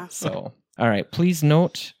 Yeah. So, all right. Please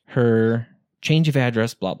note her change of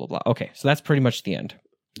address, blah, blah, blah. Okay. So that's pretty much the end.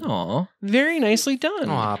 Aw, very nicely done.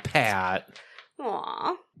 Aw, Pat.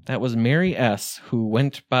 Aw. That was Mary S., who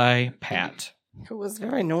went by Pat. It was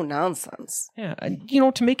very no nonsense. Yeah,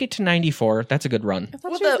 to make it to 94, that's a good run. I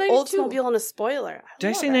thought With she was the 92. Oldsmobile and a spoiler. Did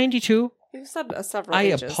I love say it. 92? You said several I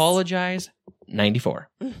ages. apologize. 94.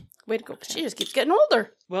 Way to go, Pat. She just keeps getting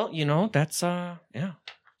older. Well, that's, yeah.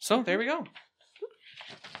 So there we go.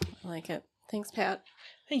 I like it. Thanks, Pat.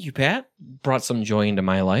 Thank you, Pat. Brought some joy into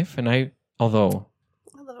my life, and although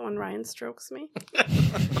I love it when Ryan strokes me.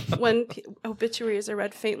 When obituaries are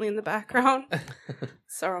read faintly in the background.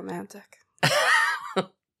 So romantic.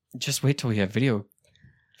 just wait till we have video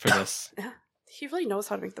for this. He really knows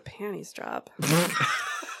how to make the panties drop.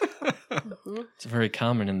 It's very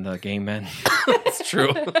common in the gay men. It's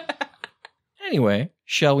true. Anyway,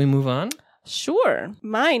 shall we move on? Sure.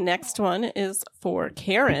 My next one is for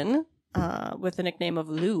Karen, with the nickname of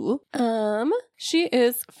Lou. She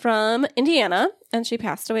is from Indiana, and she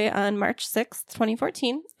passed away on March 6th,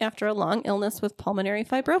 2014, after a long illness with pulmonary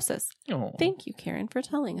fibrosis. Oh, Thank you, Karen, for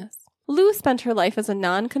telling us. Lou spent her life as a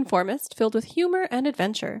nonconformist filled with humor and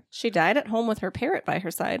adventure. She died at home with her parrot by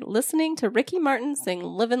her side, listening to Ricky Martin sing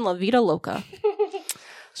Livin' La Vida Loca.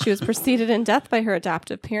 She was preceded in death by her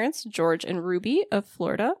adoptive parents, George and Ruby of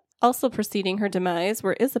Florida. Also preceding her demise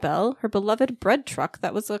were Isabel, her beloved bread truck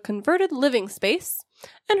that was a converted living space,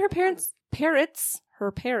 and her parrots,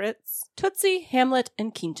 Tootsie, Hamlet,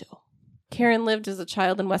 and Quinto. Karen lived as a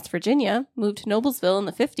child in West Virginia, moved to Noblesville in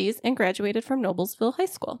the 50s, and graduated from Noblesville High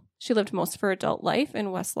School. She lived most of her adult life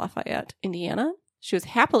in West Lafayette, Indiana. She was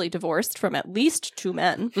happily divorced from at least 2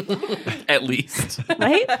 men, At least.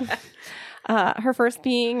 right? Her first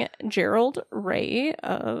being Gerald Ray.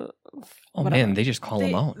 man, they just call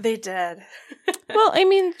him out. They did. Well, I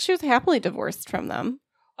mean, she was happily divorced from them.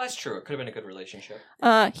 That's true. It could have been a good relationship.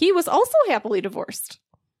 He was also happily divorced.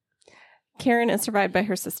 Karen is survived by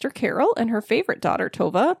her sister Carol and her favorite daughter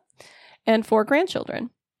Tova, and 4 grandchildren.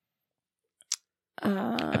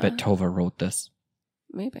 I bet Tova wrote this.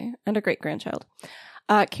 Maybe, and a great grandchild.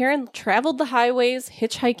 Karen traveled the highways,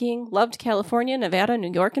 hitchhiking, loved California, Nevada,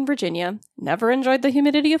 New York, and Virginia. Never enjoyed the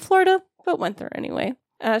humidity of Florida, but went there anyway.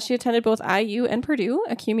 She attended both IU and Purdue,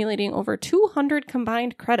 accumulating over 200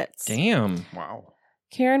 combined credits. Damn. Wow.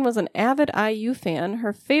 Karen was an avid IU fan.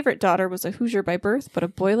 Her favorite daughter was a Hoosier by birth, but a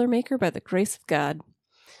Boilermaker by the grace of God.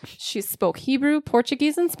 She spoke Hebrew,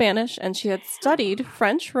 Portuguese, and Spanish, and she had studied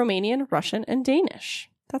French, Romanian, Russian, and Danish.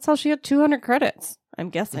 That's how she had 200 credits. I'm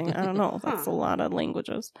guessing. I don't know. That's a lot of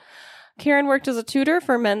languages. Karen worked as a tutor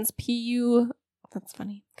for men's PU. That's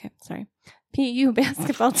funny. Okay, sorry. PU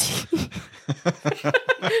basketball team.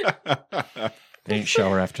 They didn't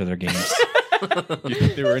shower after their games. You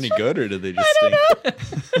think they were any good, or did they just I don't stink? know.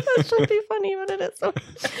 That should be funny, but it is so.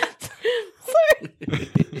 Sorry.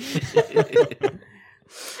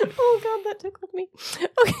 Oh, God, that tickled me.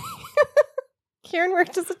 Okay. Karen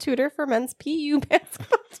worked as a tutor for men's PU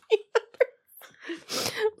basketball team.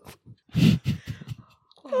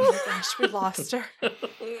 Oh my gosh, we lost her.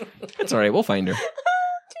 It's all right. We'll find her.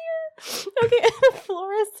 Okay, a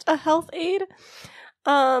florist, a health aide.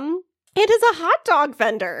 It is a hot dog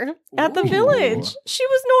vendor at the Ooh. village. She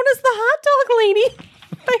was known as the hot dog lady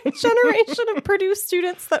by a generation of Purdue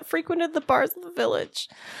students that frequented the bars of the village.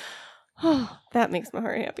 Oh, that makes my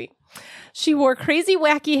heart happy. She wore crazy,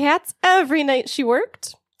 wacky hats every night she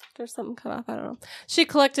worked. There's something cut off, I don't know. She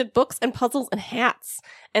collected books and puzzles and hats,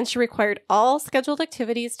 and she required all scheduled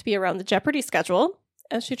activities to be around the Jeopardy schedule,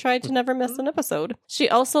 as she tried to never miss an episode. She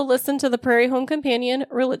also listened to the Prairie Home Companion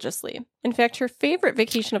religiously. In fact, her favorite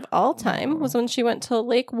vacation of all time was when she went to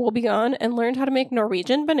Lake Wobegon and learned how to make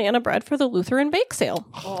Norwegian banana bread for the Lutheran bake sale.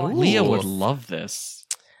 Oh, Leah jeez. would love this.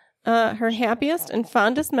 Her happiest and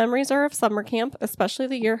fondest memories are of summer camp, especially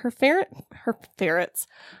the year her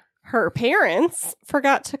parents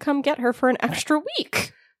forgot to come get her for an extra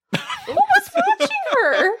week. Who was watching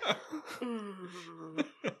her? Mm.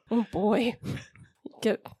 Oh boy.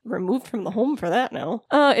 Get removed from the home for that now.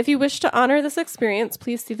 If you wish to honor this experience,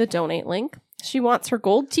 please see the donate link. She wants her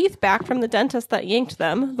gold teeth back from the dentist that yanked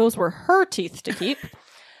them. Those were her teeth to keep.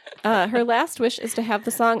 Her last wish is to have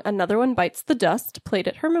the song Another One Bites the Dust played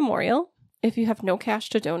at her memorial. If you have no cash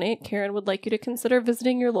to donate, Karen would like you to consider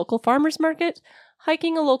visiting your local farmer's market,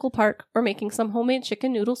 hiking a local park, or making some homemade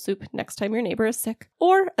chicken noodle soup next time your neighbor is sick.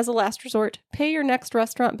 Or, as a last resort, pay your next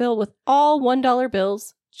restaurant bill with all $1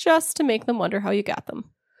 bills just to make them wonder how you got them.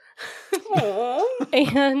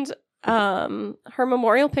 And her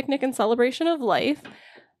memorial picnic and celebration of life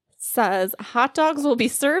says hot dogs will be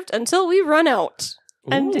served until we run out.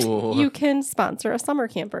 And Ooh. you can sponsor a summer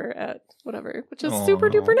camper at whatever, which is Aw. super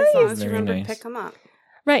duper As long nice. as you Very remember nice. to pick them up.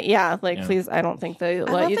 Right, yeah. Like, Yeah. please, I don't think they I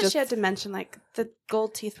let love you that just... she had to mention, like, the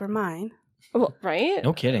gold teeth were mine. Well, right?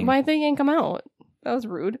 No kidding. Why'd they yank them out? That was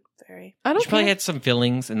rude. Very. I don't She probably care. had some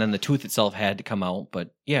fillings, and then the tooth itself had to come out.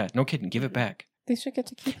 But yeah, no kidding. Give it back. They should get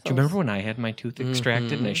to keep those. Do you remember when I had my tooth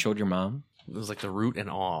extracted and I Mhm. showed your mom? It was like the root and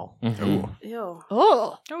all. Mhm. Ew.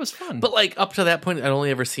 Oh. That was fun. But like up to that point, I'd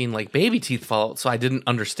only ever seen like baby teeth fall out, so I didn't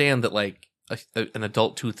understand that like an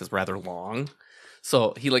adult tooth is rather long.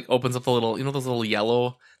 So he like opens up the little, you know, those little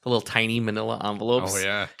yellow, the little tiny manila envelopes. Oh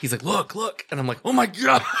yeah. He's like, look, and I'm like, oh my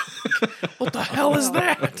god, what the hell is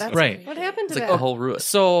that? That's Right. weird. What happened to It's like that? the whole root.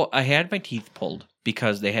 So I had my teeth pulled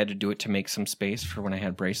because they had to do it to make some space for when I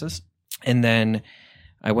had braces. And then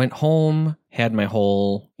I went home, had my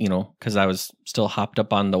whole, because I was still hopped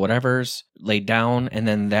up on the whatevers, laid down. And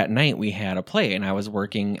then that night we had a play and I was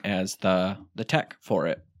working as the tech for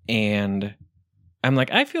it. And I'm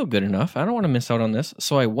like, I feel good enough. I don't want to miss out on this.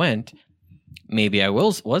 So I went. Maybe I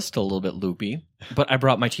was still a little bit loopy, but I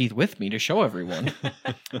brought my teeth with me to show everyone.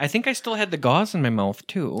 I think I still had the gauze in my mouth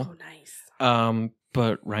too. Oh, nice.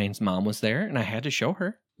 But Ryan's mom was there, and I had to show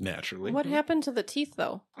her. Naturally. What happened to the teeth,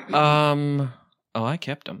 though? Oh, I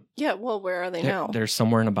kept them. Yeah, well, where are they now? They're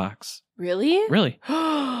somewhere in a box. Really? Really?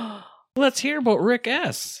 Let's hear about Rick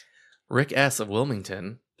S. Rick S. of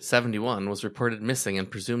Wilmington, 71, was reported missing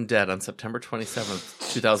and presumed dead on September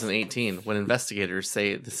 27th, 2018, when investigators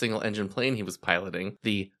say the single-engine plane he was piloting,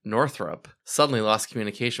 the Northrop, suddenly lost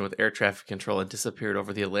communication with air traffic control and disappeared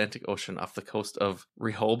over the Atlantic Ocean off the coast of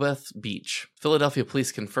Rehoboth Beach. Philadelphia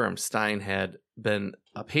police confirmed Stein had been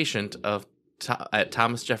a patient at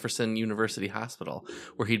Thomas Jefferson University Hospital,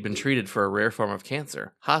 where he'd been treated for a rare form of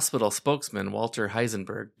cancer. Hospital spokesman Walter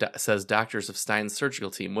Heisenberg says doctors of Stein's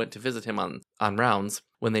surgical team went to visit him on rounds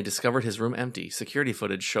when they discovered his room empty. Security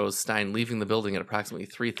footage shows Stein leaving the building at approximately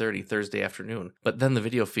 3:30 Thursday afternoon, but then the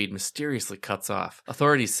video feed mysteriously cuts off.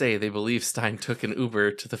 Authorities say they believe Stein took an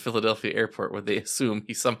Uber to the Philadelphia airport, where they assume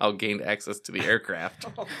he somehow gained access to the aircraft.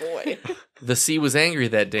 Oh, boy. The sea was angry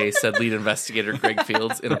that day, said lead investigator Greg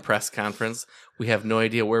Fields in a press conference. We have no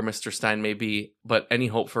idea where Mr. Stein may be, but any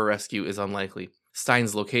hope for rescue is unlikely.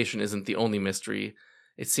 Stein's location isn't the only mystery.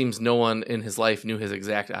 It seems no one in his life knew his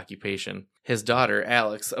exact occupation. His daughter,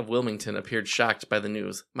 Alex, of Wilmington, appeared shocked by the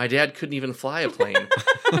news. My dad couldn't even fly a plane.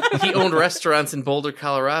 He owned restaurants in Boulder,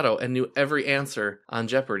 Colorado, and knew every answer on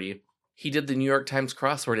Jeopardy. He did the New York Times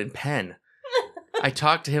crossword in pen. I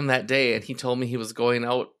talked to him that day, and he told me he was going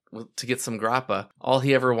out to get some grappa. All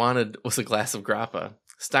he ever wanted was a glass of grappa.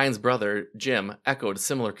 Stein's brother, Jim, echoed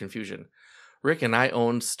similar confusion. Rick and I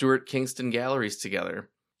owned Stuart Kingston Galleries together.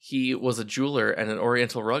 He was a jeweler and an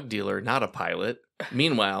Oriental rug dealer, not a pilot.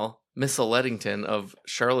 Meanwhile, Miss Ledington of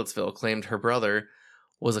Charlottesville claimed her brother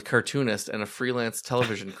was a cartoonist and a freelance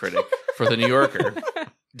television critic for The New Yorker.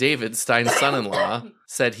 David, Stein's son-in-law,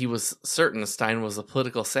 said he was certain Stein was a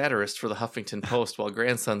political satirist for the Huffington Post, while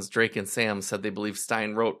grandsons Drake and Sam said they believed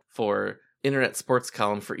Stein wrote for internet sports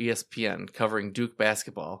column for ESPN covering Duke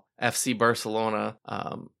basketball, FC Barcelona,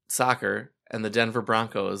 soccer, and the Denver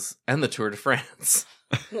Broncos, and the Tour de France.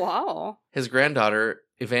 Wow. His granddaughter,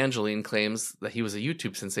 Evangeline, claims that he was a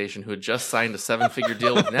YouTube sensation who had just signed a 7-figure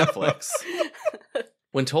deal with Netflix.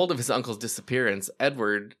 When told of his uncle's disappearance,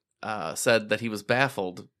 Edward said that he was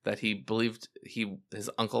baffled, that he believed his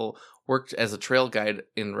uncle worked as a trail guide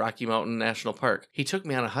in Rocky Mountain National Park. He took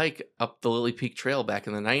me on a hike up the Lily Peak Trail back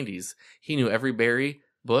in the 90s. He knew every berry,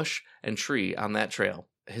 bush, and tree on that trail.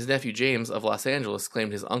 His nephew James of Los Angeles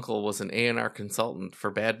claimed his uncle was an A&R consultant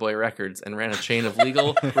for Bad Boy Records and ran a chain of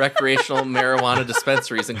legal recreational marijuana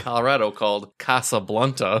dispensaries in Colorado called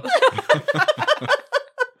Casablanca.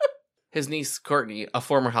 His niece Courtney, a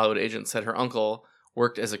former Hollywood agent, said her uncle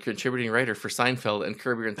worked as a contributing writer for Seinfeld and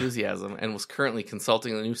Curb Your Enthusiasm and was currently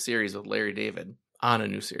consulting a new series with Larry David.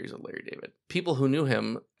 People who knew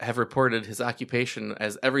him have reported his occupation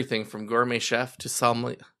as everything from gourmet chef to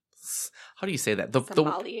sommelier. How do you say that?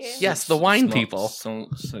 Sommelier? Yes, the wine people. So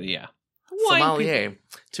yeah. Sommelier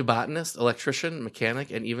to botanist, electrician,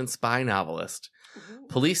 mechanic, and even spy novelist.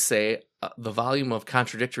 Police say the volume of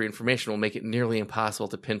contradictory information will make it nearly impossible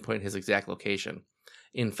to pinpoint his exact location.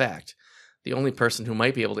 In fact, the only person who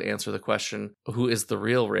might be able to answer the question, who is the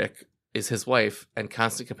real Rick, is his wife and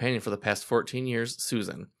constant companion for the past 14 years,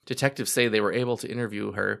 Susan. Detectives say they were able to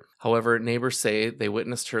interview her. However, neighbors say they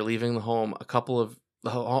witnessed her leaving the home the couple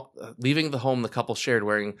shared,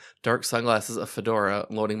 wearing dark sunglasses, a fedora,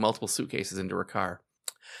 loading multiple suitcases into her car.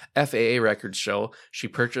 FAA records show she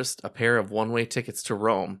purchased a pair of one-way tickets to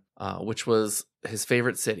Rome, which was his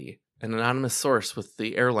favorite city. An anonymous source with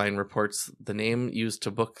the airline reports the name used to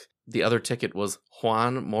book the other ticket was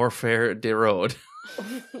Juan Morfer de Rode.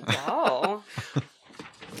 Wow.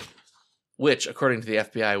 which, according to the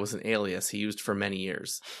FBI, was an alias he used for many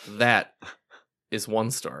years. That is one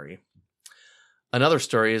story. Another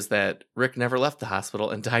story is that Rick never left the hospital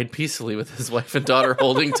and died peacefully with his wife and daughter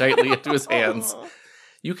holding tightly into his hands.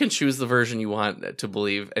 You can choose the version you want to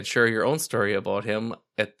believe and share your own story about him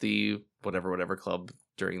at the whatever club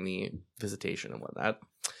during the visitation and whatnot.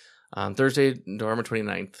 On Thursday, November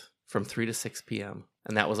 29th, from 3 to 6 p.m.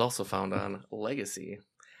 And that was also found on Legacy.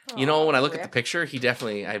 You know, when I look at the picture, he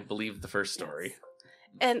definitely, I believe, the first story.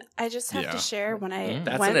 And I just have to share when I Mm.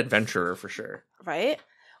 That's went, an adventurer for sure. right?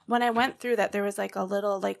 When I went through that, there was like a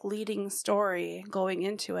little like leading story going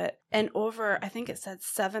into it. And over, I think it said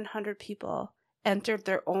 700 people entered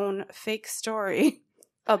their own fake story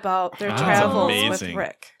about their That's travels with amazing.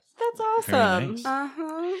 Rick. That's Very awesome. nice.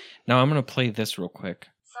 Uh-huh. Now I'm going to play this real quick.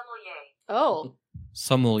 Oh,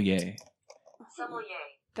 Sommelier.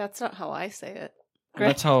 that's not how I say it.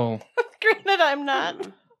 That's how Granted, I'm not.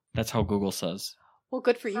 that's how Google says. Well,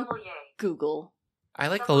 good for you, Google. I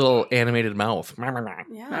like the little animated mouth. Do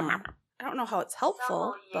Yeah. I don't know how it's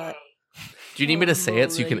helpful, but you need me to say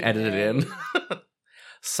it so you can edit it in?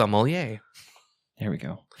 Sommelier. There we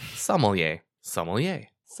go. Sommelier. Sommelier.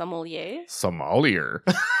 Sommelier. Sommelier.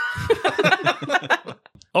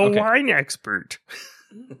 Okay. wine expert.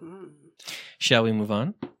 mhm. Shall we move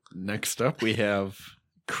on? Next up, we have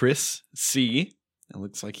Chris C. It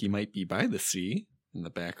looks like he might be by the sea in the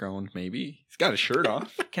background, maybe. He's got his shirt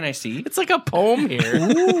off. Can I see? It's like a poem here.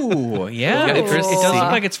 Ooh, yeah. Look at It Chris does C.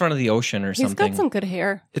 look like it's front of the ocean or He's something. got some good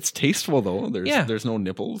hair. It's tasteful, though. Yeah. There's no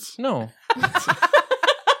nipples. No.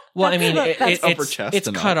 Well, I mean, That's upper chest it's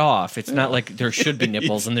and cut up. off. It's not like there should be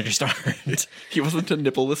nipples and there just aren't. He wasn't a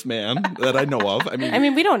nippleless man that I know of. I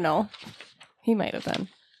mean, We don't know. He might have been.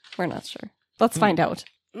 We're not sure. Let's find out.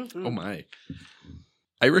 Mhm. oh my.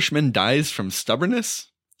 Irishman dies from stubbornness?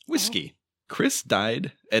 Whiskey. Chris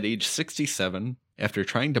died at age 67 after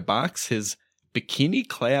trying to box his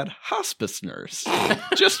bikini-clad hospice nurse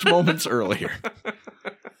just moments earlier.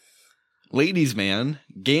 Ladies' man,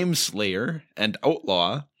 game slayer, and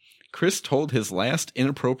outlaw, Chris told his last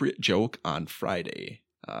inappropriate joke on Friday,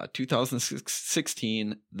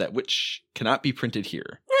 2016, that which cannot be printed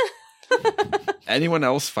here. Anyone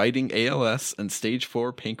else fighting ALS and stage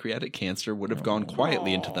 4 pancreatic cancer would have gone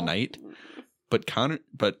quietly into the night, but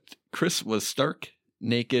Chris was stark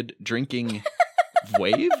naked, drinking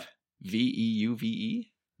Veuve, VEUVE,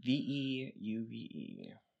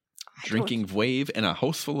 VEUVE. drinking Veuve in a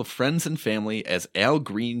house full of friends and family as Al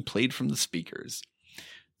Green played from the speakers.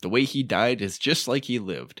 The way he died is just like he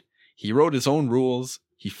lived. He wrote his own rules,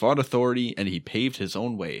 he fought authority, and he paved his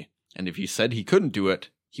own way. And if he said he couldn't do it,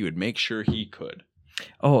 he would make sure he could.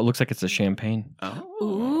 Oh, it looks like it's a champagne.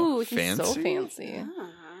 Ooh, he's so fancy. Ah.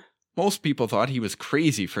 Most people thought he was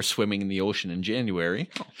crazy for swimming in the ocean in January.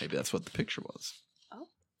 Oh, maybe that's what the picture was.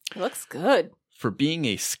 It looks good. For being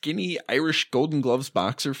a skinny Irish Golden Gloves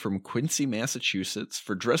boxer from Quincy, Massachusetts,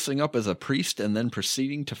 for dressing up as a priest and then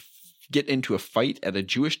proceeding to get into a fight at a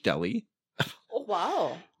Jewish deli. Oh,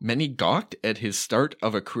 wow. Many gawked at his start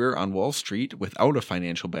of a career on Wall Street without a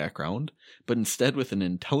financial background, but instead with an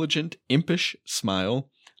intelligent, impish smile,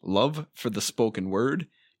 love for the spoken word,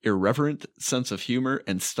 irreverent sense of humor,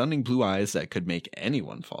 and stunning blue eyes that could make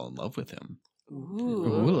anyone fall in love with him.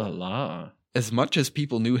 Ooh la la. As much as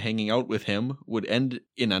people knew hanging out with him would end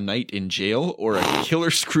in a night in jail or a killer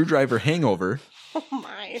screwdriver hangover, Oh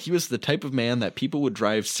my. he was the type of man that people would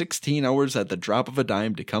drive 16 hours at the drop of a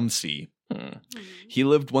dime to come see. He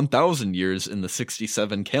lived 1,000 years in the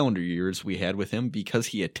 67 calendar years we had with him because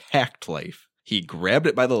he attacked life. He grabbed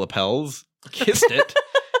it by the lapels, kissed it,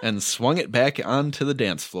 and swung it back onto the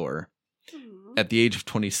dance floor. At the age of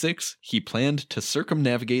 26, he planned to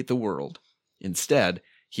circumnavigate the world. Instead,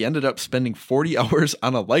 he ended up spending 40 hours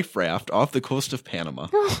on a life raft off the coast of Panama.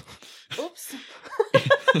 Oops.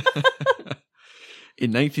 In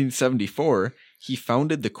 1974, he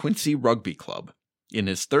founded the Quincy Rugby Club. In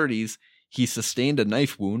his 30s, he sustained a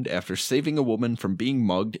knife wound after saving a woman from being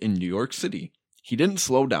mugged in New York City. He didn't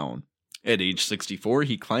slow down. At age 64,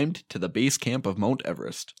 he climbed to the base camp of Mount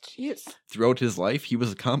Everest. Jeez. Throughout his life, he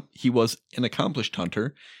was an accomplished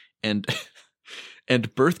hunter and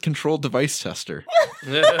and birth control device tester.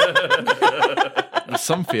 With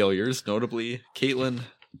some failures, notably Caitlin,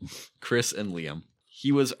 Chris, and Liam.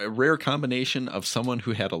 He was a rare combination of someone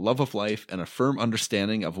who had a love of life and a firm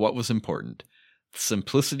understanding of what was important. The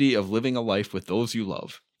simplicity of living a life with those you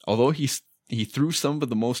love. Although he threw some of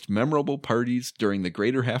the most memorable parties during the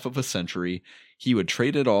greater half of a century, he would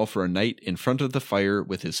trade it all for a night in front of the fire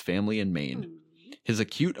with his family in Maine. His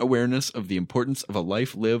acute awareness of the importance of a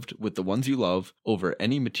life lived with the ones you love over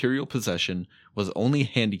any material possession was only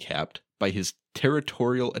handicapped by his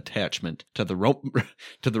territorial attachment to the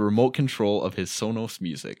remote control of his Sonos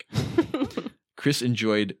music. Chris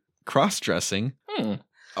enjoyed cross-dressing,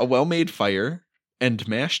 a well-made fire, and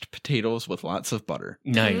mashed potatoes with lots of butter.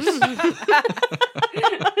 Nice.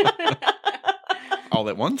 All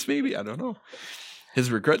at once, maybe? I don't know. His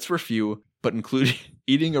regrets were few, but included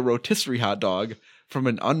eating a rotisserie hot dog from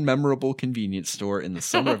an unmemorable convenience store in the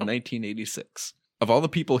summer of 1986. Of all the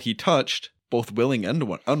people he touched, both willing and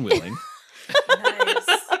unwilling, Nice.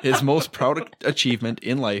 his most proud achievement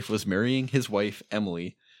in life was marrying his wife,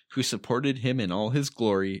 Emily, who supported him in all his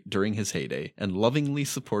glory during his heyday and lovingly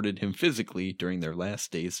supported him physically during their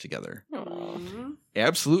last days together. Mhm.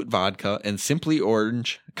 Absolute Vodka and Simply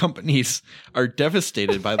Orange companies are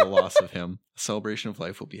devastated by the loss of him. A celebration of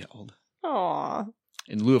life will be held. Aw.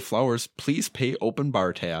 In lieu of flowers, please pay open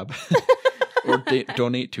bar tab or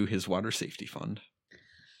donate to his water safety fund.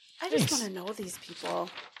 I just Nice. want to know these people.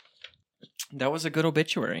 That was a good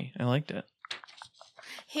obituary. I liked it.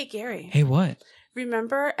 Hey, Gary. Hey, what?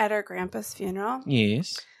 Remember at our grandpa's funeral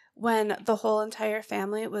Yes. when the whole entire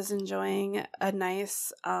family was enjoying a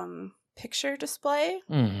nice picture display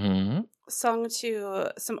Mm-hmm. sung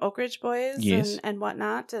to some Oak Ridge boys Yes. and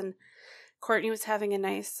whatnot, and Courtney was having a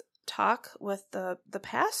nice talk with the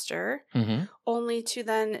pastor, Mm-hmm. only to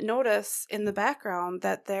then notice in the background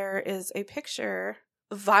that there is a picture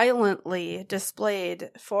violently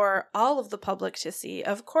displayed for all of the public to see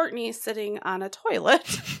of Courtney sitting on a toilet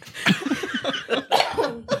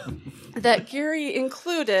that Gary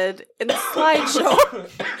included in the slideshow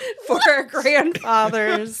for our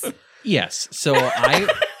grandfathers. Yes. So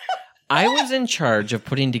I was in charge of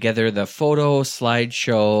putting together the photo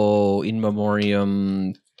slideshow in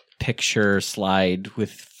memoriam picture slide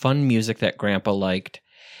with fun music that Grandpa liked.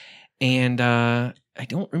 And I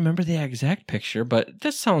don't remember the exact picture, but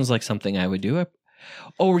this sounds like something I would do.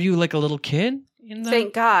 Were you like a little kid? In the...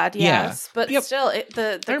 Thank God, Yeah. yes. But Yep. still, I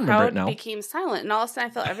the remember it crowd now. became silent, and all of a sudden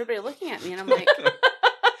I felt everybody looking at me, and I'm like,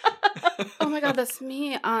 oh my God, that's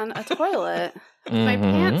me on a toilet. My Mhm.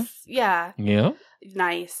 pants, yeah, Yeah.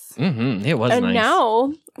 nice. Mm-hmm. It was And nice.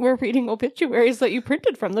 now we're reading obituaries that you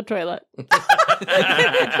printed from the toilet. Life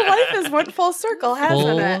has went full circle, hasn't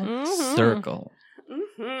Full it? Mhm. circle.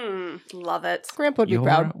 Love it. Grandpa would be You're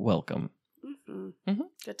proud. welcome. Mhm.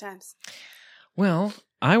 Good times. Well,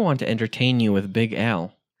 I want to entertain you with Big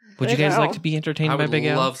Al. Would you Big guys Al. like to be entertained I by would Big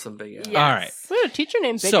Al? love some Big Al. Yes. All right. We had a teacher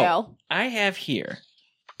named Big So- Al. I have here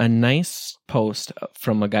a nice post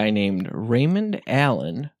from a guy named Raymond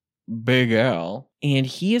Allen, Big Al, and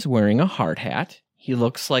he is wearing a hard hat. He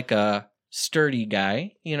looks like a sturdy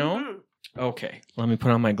guy, you know? Mhm. Okay, let me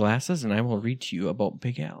put on my glasses and I will read to you about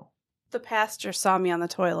Big Al. The pastor saw me on the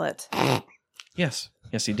toilet. Yes,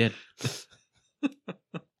 he did.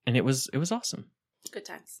 And it was awesome. Good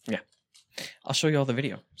times. I'll show you all the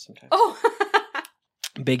video sometime. Oh.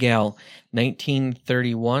 Big Al,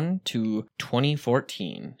 1931 to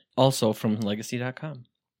 2014. Also from legacy.com.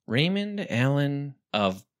 Raymond Allen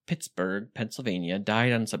of Pittsburgh, Pennsylvania,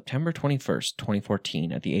 died on September 21st,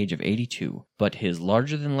 2014, at the age of 82. But his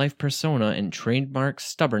larger-than-life persona and trademark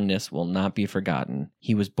stubbornness will not be forgotten.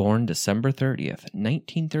 He was born December 30th,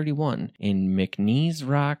 1931, in McNeese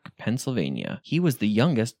Rock, Pennsylvania. He was the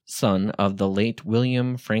youngest son of the late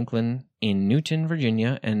William Franklin in Newton,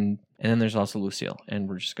 Virginia, and then there's also Lucille, and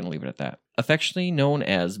we're just going to leave it at that. Affectionately known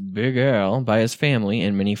as Big Al by his family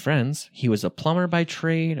and many friends, he was a plumber by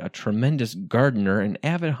trade, a tremendous gardener, and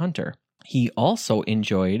avid hunter. He also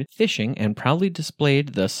enjoyed fishing and proudly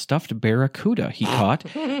displayed the stuffed barracuda he caught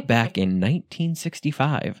back in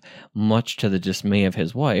 1965, much to the dismay of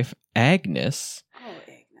his wife, Agnes, Oh,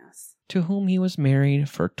 Agnes. to whom he was married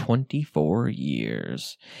for 24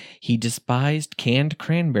 years. He despised canned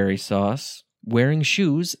cranberry sauce, wearing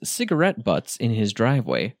shoes, cigarette butts in his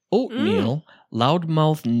driveway, oatmeal,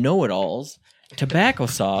 loudmouth know-it-alls, tobacco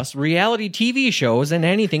sauce, reality TV shows, and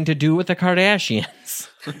anything to do with the Kardashians.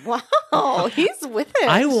 Wow, he's with it.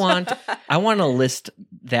 I want a list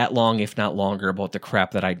that long, if not longer, about the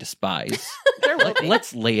crap that I despise. There will be.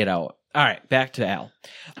 Let's lay it out. All right, back to Al.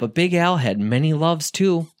 But Big Al had many loves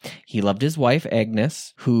too. He loved his wife,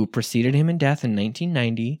 Agnes, who preceded him in death in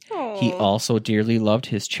 1990. He Aw. also dearly loved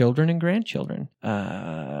his children and grandchildren.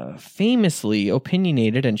 Famously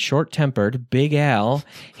opinionated and short-tempered, Big Al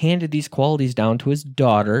handed these qualities down to his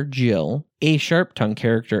daughter, Jill, a sharp-tongued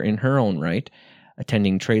character in her own right.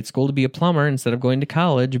 Attending trade school to be a plumber instead of going to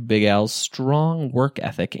college, Big Al's strong work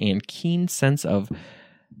ethic and keen sense of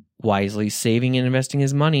wisely saving and investing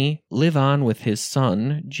his money, live on with his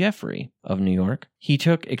son, Jeffrey, of New York. He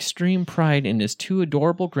took extreme pride in his 2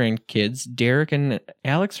 adorable grandkids, Derek and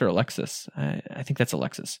Alex, or Alexis. I think that's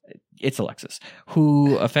Alexis. It's Alexis,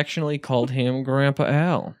 who affectionately called him Grandpa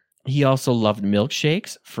Al. He also loved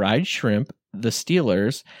milkshakes, fried shrimp, the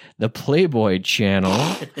Steelers, the Playboy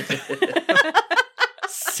Channel,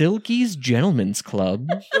 Silky's Gentlemen's Club,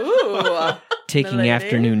 Ooh. taking Milady.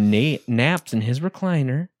 afternoon naps in his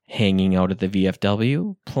recliner, hanging out at the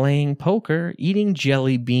VFW, playing poker, eating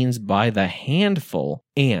jelly beans by the handful,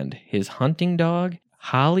 and his hunting dog,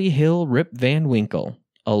 Holly Hill Rip Van Winkle,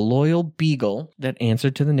 a loyal beagle that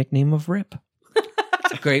answered to the nickname of Rip.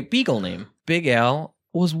 It's a great beagle name. Big Al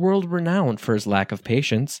was world-renowned for his lack of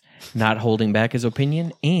patience, not holding back his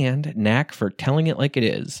opinion, and knack for telling it like it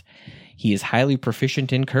is. He is highly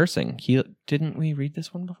proficient in cursing. Didn't we read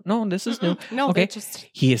this one before? No, this is new. No, Okay. they just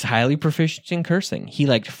He is highly proficient in cursing. He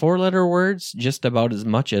liked 4-letter words just about as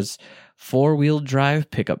much as 4-wheel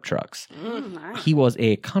drive pickup trucks. Nice. He was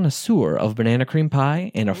a connoisseur of banana cream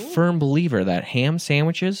pie and a firm believer that ham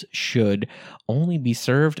sandwiches should only be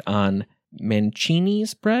served on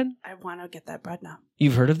Mancini's bread. I want to get that bread now.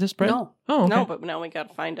 You've heard of this bread? No. Oh, okay. no, but now we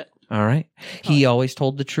gotta find it. All right. He always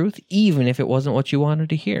told the truth, even if it wasn't what you wanted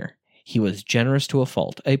to hear. He was generous to a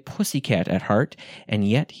fault, a pussycat at heart, and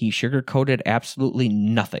yet he sugarcoated absolutely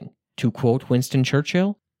nothing. To quote Winston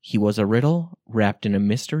Churchill, he was a riddle wrapped in a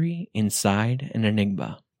mystery inside an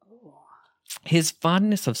enigma. His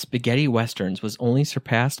fondness of spaghetti westerns was only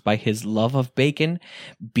surpassed by his love of bacon,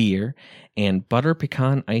 beer, and butter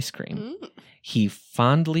pecan ice cream. He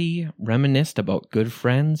fondly reminisced about good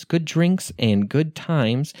friends, good drinks, and good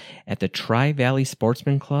times at the Tri-Valley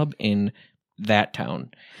Sportsman Club in that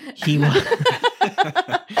town. He was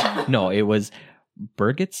no, it was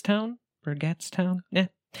Burgettstown. Yeah.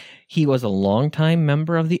 He was a longtime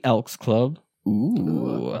member of the Elks Club.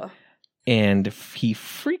 Ooh. And he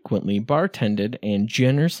frequently bartended and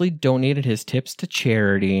generously donated his tips to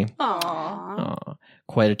charity. Aww. Aw.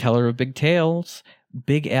 Quite a teller of big tales.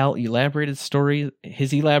 Big Al elaborated stories.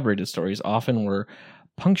 His elaborated stories often were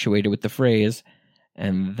punctuated with the phrase,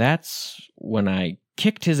 "And that's when I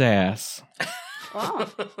kicked his ass." Wow.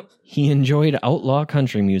 He enjoyed outlaw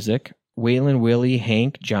country music, Waylon Willie,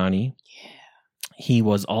 Hank, Johnny. He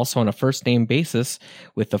was also on a first-name basis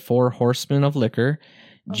with the 4 horsemen of liquor,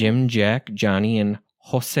 Jim, Jack, Johnny, and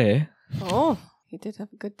Jose. Oh, he did have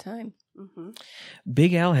a good time. Mm-hmm.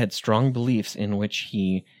 Big Al had strong beliefs in which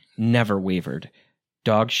he never wavered.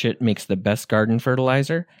 Dog shit makes the best garden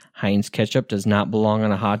fertilizer. Heinz ketchup does not belong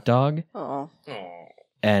on a hot dog. Oh,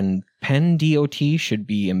 And Penn DOT should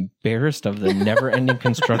be embarrassed of the never-ending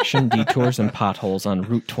construction detours and potholes on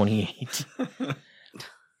Route 28.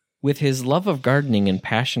 With his love of gardening and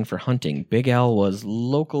passion for hunting, Big Al was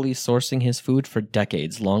locally sourcing his food for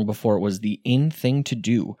decades, long before it was the in thing to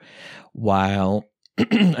do. While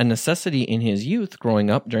a necessity in his youth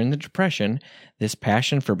growing up during the Depression, this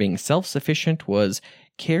passion for being self-sufficient was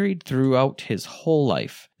carried throughout his whole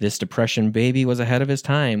life. This Depression baby was ahead of his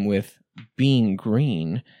time with being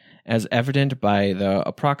green, as evident by the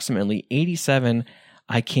approximately 87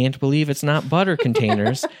 "I can't believe it's not butter"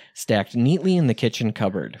 containers stacked neatly in the kitchen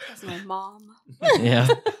cupboard. That's my mom. Yeah.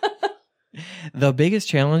 The biggest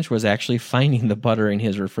challenge was actually finding the butter in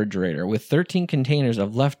his refrigerator, with 13 containers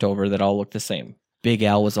of leftover that all looked the same. Big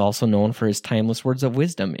Al was also known for his timeless words of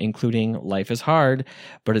wisdom, including "life is hard,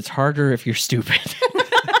 but it's harder if you're stupid."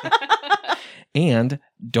 And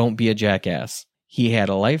 "don't be a jackass." He had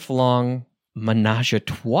a lifelong menage a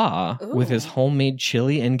trois with his homemade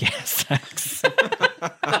chili and gas sex.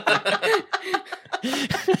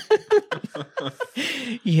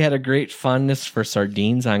 He had a great fondness for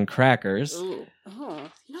sardines on crackers. Ooh.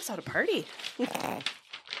 Oh, he knows how to party. God,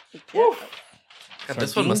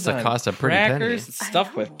 this one must have Sardines cost a on pretty penny. crackers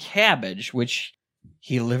stuffed with cabbage, which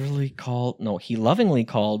he lovingly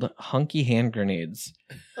called hunky hand grenades.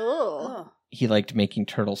 Oh. He liked making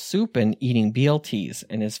turtle soup and eating BLTs,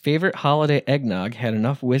 and his favorite holiday eggnog had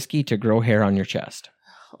enough whiskey to grow hair on your chest.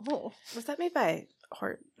 oh, Was that made by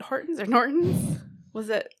Hortons or Nortons? Was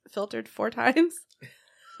it filtered 4 times?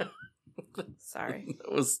 Sorry.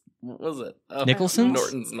 What was it? Oh, Nicholson's?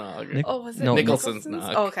 Norton's Nog. Oh, was it No, Nicholson's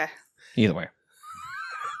Nog. Oh, okay. Either way.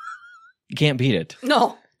 You can't beat it.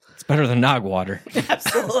 No, It's better than nog water.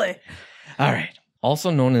 absolutely. All right.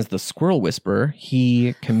 Also known as the Squirrel Whisperer,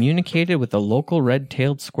 he communicated with the local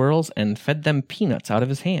red-tailed squirrels and fed them peanuts out of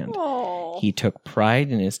his hand. oh. He took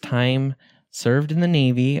pride in his time served in the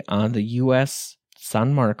Navy on the U.S.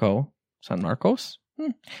 San Marcos?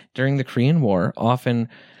 During the Korean War, often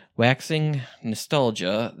waxing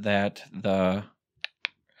nostalgia that the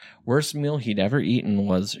Worst meal he'd ever eaten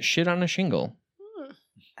was shit on a shingle.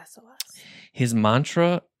 SOS. His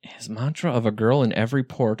mantra of a girl in every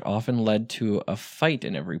port often led to a fight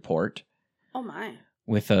in every port. Oh my.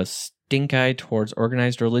 With a stink eye towards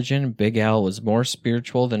organized religion, Big Al was more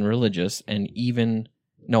spiritual than religious and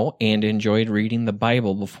enjoyed reading the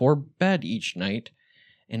Bible before bed each night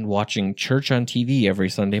and watching church on TV every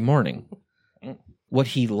Sunday morning. What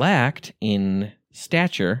he lacked in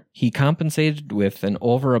stature, he compensated with an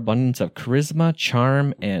overabundance of charisma,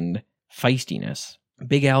 charm, and feistiness.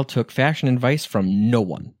 Big Al took fashion advice from no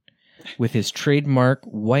one. With his trademark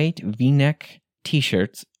white V-neck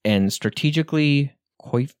t-shirts and strategically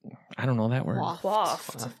I don't know that word.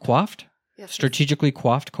 Coiffed? Yes. Strategically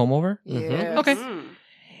coiffed comb over? Yeah. Okay.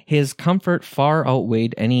 His comfort far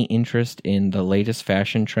outweighed any interest in the latest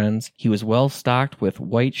fashion trends. He was well stocked with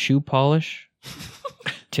white shoe polish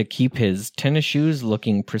to keep his tennis shoes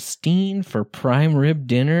looking pristine for prime rib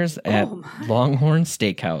dinners at Longhorn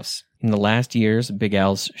Steakhouse. In the last years, Big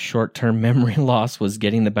Al's short-term memory loss was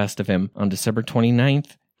getting the best of him. On December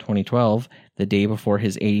 29th, 2012, the day before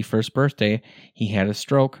his 81st birthday, he had a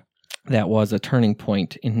stroke that was a turning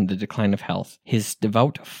point in the decline of health. His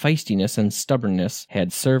devout feistiness and stubbornness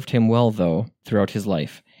had served him well, though, throughout his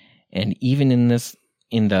life. And even in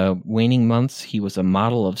the waning months, he was a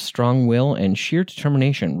model of strong will and sheer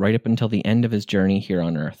determination right up until the end of his journey here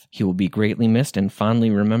on Earth. He will be greatly missed and fondly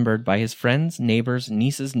remembered by his friends, neighbors,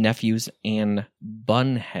 nieces, nephews, and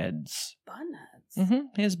bunheads.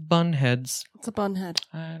 Bunheads? His bunheads. What's a bunhead?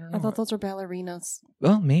 I don't know. I thought those were ballerinas.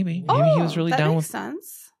 Well, maybe. Maybe he was really that down makes with...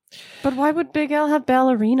 sense. But why would Big Al have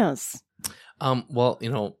ballerinas?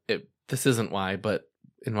 Well, this isn't why, but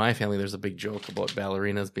in my family, there's a big joke about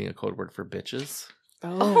ballerinas being a code word for bitches.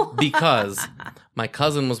 Oh. Because my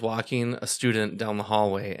cousin was walking a student down the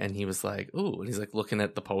hallway and he was like, ooh, and he's like looking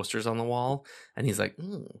at the posters on the wall and he's like,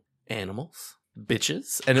 animals,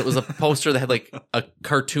 bitches. And it was a poster that had like a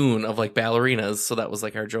cartoon of like ballerinas. So that was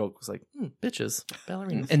like our joke. It was like, bitches,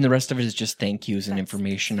 ballerinas. And the rest of it is just thank yous and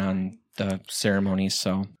information on the ceremonies.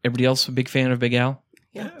 So everybody else a big fan of Big Al?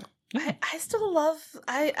 Yeah. I still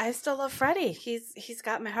love Freddie. He's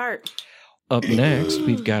got my heart. Up next,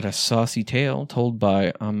 we've got a saucy tale told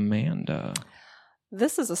by Amanda.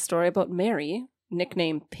 This is a story about Mary,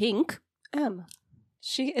 nicknamed Pink M.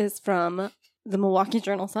 She is from the Milwaukee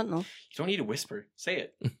Journal-Sentinel. You don't need to whisper. Say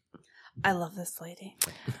it. I love this lady.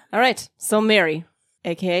 All right, so Mary,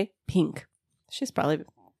 a.k.a. Pink. She's probably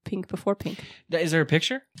pink before pink. Is there a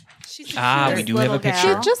picture? She's We this do have a little picture.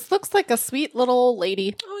 gal. She just looks like a sweet little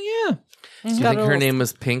lady. Oh, yeah. Do you Got think a her little- name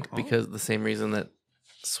was Pink because the same reason that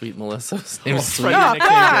Sweet Melissa's name is Sweet? Oh, God.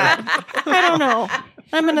 I don't know.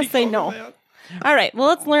 I'm going to say no. All right, well,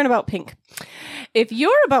 let's learn about Pink. If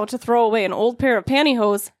you're about to throw away an old pair of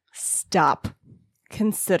pantyhose, stop.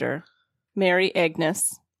 Consider Mary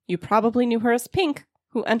Agnes. You probably knew her as Pink,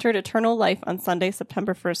 who entered eternal life on Sunday,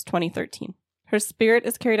 September 1st, 2013. Her spirit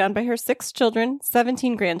is carried on by her 6 children,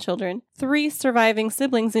 17 grandchildren, 3 surviving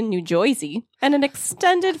siblings in New Jersey, and an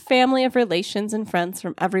extended family of relations and friends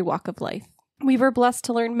from every walk of life. We were blessed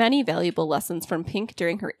to learn many valuable lessons from Pink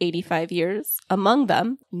during her 85 years. Among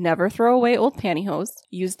them, never throw away old pantyhose,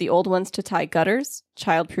 use the old ones to tie gutters,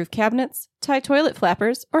 child-proof cabinets, tie toilet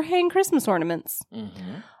flappers, or hang Christmas ornaments.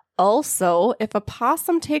 Mm-hmm. Also, if a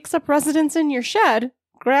possum takes up residence in your shed,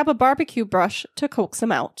 grab a barbecue brush to coax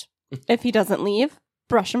him out. If he doesn't leave,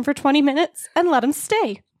 brush him for 20 minutes and let him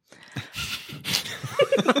stay.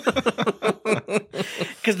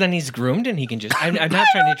 Because then he's groomed and he can just... I'm not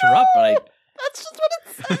trying to interrupt, but That's just what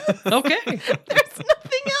it says. Okay. There's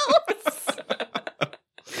nothing else.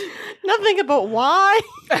 Nothing about why.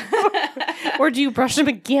 Or do you brush him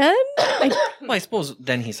again? Well, I suppose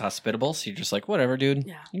then he's hospitable, so you're just like, whatever, dude.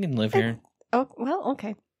 Yeah. You can live here. Oh, well,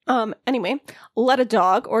 okay. Anyway, let a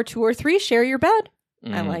dog or 2 or 3 share your bed.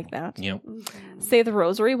 I like that. Yep. Say the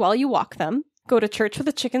rosary while you walk them. Go to church with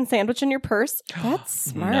a chicken sandwich in your purse. That's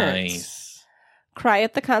smart. Nice. Cry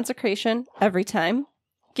at the consecration every time.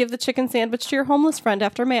 Give the chicken sandwich to your homeless friend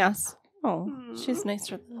after Mass. Oh, she's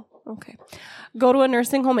nicer than... Okay. Go to a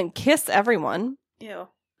nursing home and kiss everyone. Ew.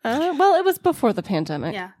 Well, it was before the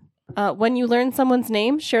pandemic. Yeah. When you learn someone's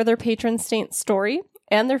name, share their patron saint story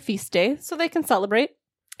and their feast day so they can celebrate.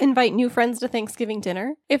 Invite new friends to Thanksgiving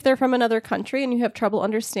dinner. If they're from another country and you have trouble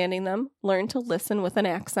understanding them, learn to listen with an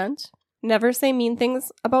accent. Never say mean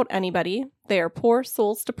things about anybody. They are poor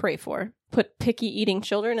souls to pray for. Put picky eating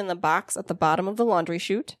children in the box at the bottom of the laundry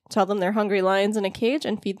chute. Tell them they're hungry lions in a cage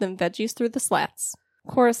and feed them veggies through the slats.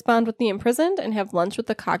 Correspond with the imprisoned and have lunch with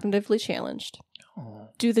the cognitively challenged. Oh.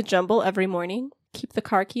 Do the jumble every morning. Keep the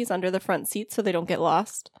car keys under the front seat so they don't get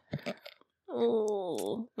lost.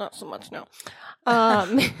 Oh, not so much now.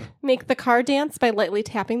 Make the car dance by lightly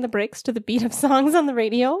tapping the brakes to the beat of songs on the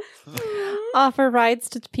radio. Offer rides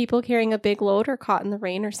to people carrying a big load or caught in the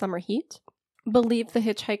rain or summer heat. Believe the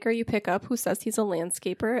hitchhiker you pick up who says he's a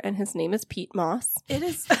landscaper and his name is Pete Moss. It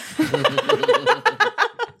is.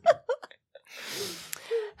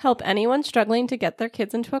 Help anyone struggling to get their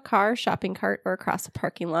kids into a car, shopping cart, or across a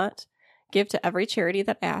parking lot. Give to every charity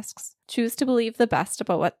that asks. Choose to believe the best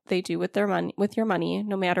about what they do with your money,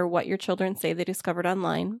 no matter what your children say they discovered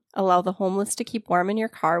online. Allow the homeless to keep warm in your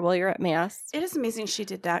car while you're at mass. It is amazing she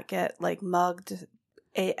did not get like mugged,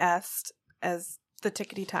 AS'd, as the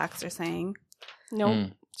tickety talks are saying. No,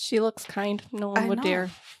 she looks kind. No one I would know. dare.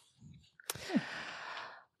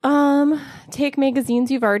 Take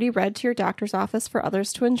magazines you've already read to your doctor's office for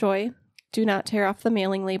others to enjoy. Do not tear off the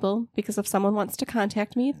mailing label, because if someone wants to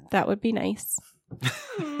contact me, that would be nice.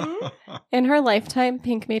 In her lifetime,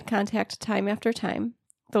 Pink made contact time after time.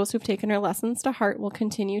 Those who've taken her lessons to heart will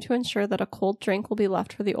continue to ensure that a cold drink will be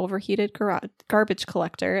left for the overheated garbage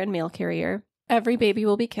collector and mail carrier. Every baby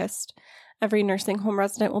will be kissed. Every nursing home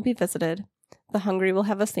resident will be visited. The hungry will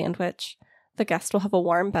have a sandwich. The guest will have a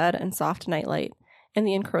warm bed and soft nightlight. And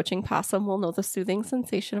the encroaching possum will know the soothing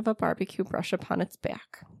sensation of a barbecue brush upon its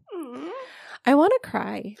back. I want to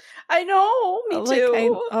cry. I know, me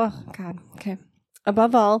too. Oh, God. Okay.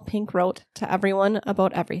 Above all, Pink wrote to everyone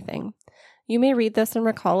about everything. You may read this and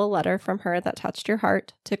recall a letter from her that touched your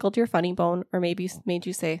heart, tickled your funny bone, or maybe made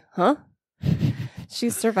you say, huh?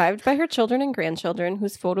 She's survived by her children and grandchildren,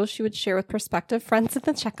 whose photos she would share with prospective friends at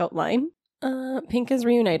the checkout line. Pink is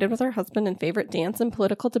reunited with her husband and favorite dance and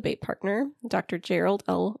political debate partner, Dr. Gerald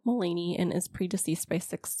L. Mullaney, and is predeceased by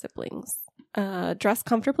 6 siblings. Dress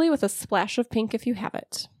comfortably with a splash of pink if you have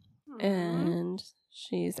it. And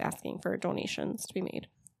she's asking for donations to be made.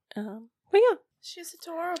 But yeah, She's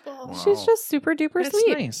adorable. Wow. she's just super duper It's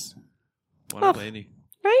sweet. nice. What Oh. a lady.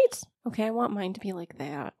 Right? Okay, I want mine to be like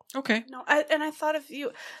that. Okay. No, I thought of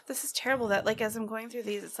you. This is terrible. That like as I'm going through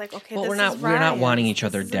these, it's like okay. Well, this we're not is wanting Ryan's, each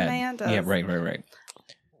other this is dead. Amanda's. Yeah, right.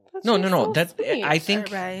 That's No, just no. so That's sweet. I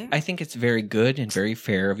think Right. I think it's very good and very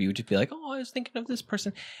fair of you to be like, oh, I was thinking of this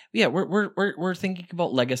person. Yeah, we're thinking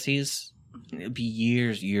about legacies. It'll be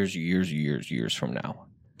years from now.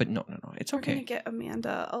 But no, it's We're gonna okay. get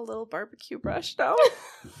Amanda a little barbecue brush now.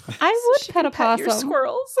 I would she pet can a possum. your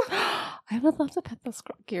squirrels. I would love to pet the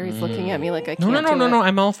squirrel. Gary's looking at me like I No, can't. do no. it.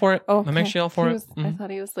 I'm all for it. Oh, I'm actually all for He it. was- I Mhm. thought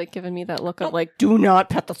he was like giving me that look of like, do not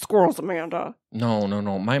pet the squirrels, Amanda. No.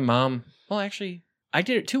 My mom. Well, actually, I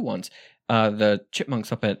did it too once. The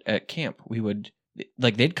chipmunks up at camp. We would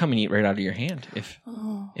they'd come and eat right out of your hand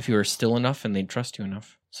Oh. if you were still enough and they'd trust you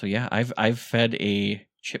enough. So yeah, I've fed a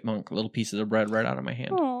chipmunk little pieces of bread right out of my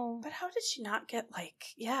hand. Oh. But how did she not get like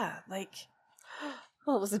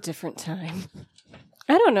Well, it was a different time.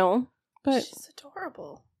 I don't know, but she's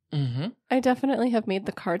adorable. Mm-hmm. I definitely have made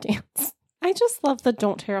the car dance. I just love the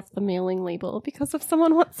don't tear off the mailing label because if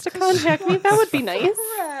someone wants to contact me, that would be nice.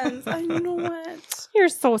 Friends, I know it. You're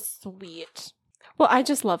so sweet. Well, I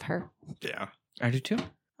just love her. Yeah. I do too.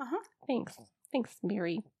 Thanks. Thanks,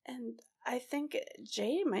 Mary. And I think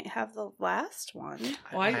Jay might have the last one.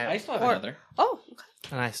 Well, I still have Or- another. Oh, okay.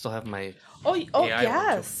 And I still have my oh, AI one,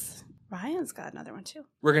 yes. Ryan's got another one too.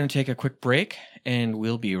 We're going to take a quick break, and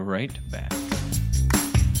we'll be right back.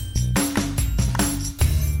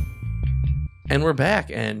 And we're back,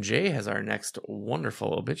 and Jay has our next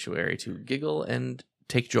wonderful obituary to giggle and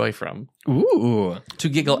take joy from. Ooh. To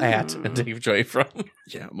giggle at and take joy from.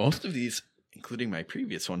 Yeah, most of these, including my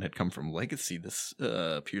previous one, had come from Legacy. This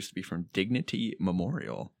appears to be from Dignity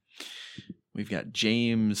Memorial. We've got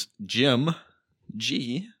Jim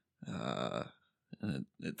G. And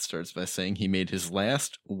it starts by saying he made his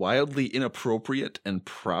last wildly inappropriate and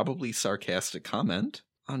probably sarcastic comment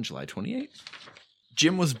on July 28th.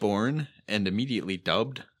 Jim was born and immediately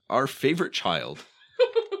dubbed our favorite child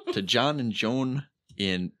to John and Joan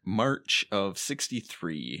in March of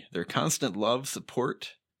 63. Their constant love,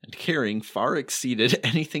 support, and caring far exceeded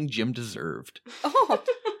anything Jim deserved. Oh,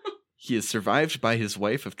 He is survived by his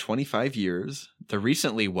wife of 25 years, the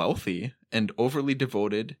recently wealthy and overly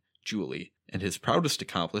devoted Julie, and his proudest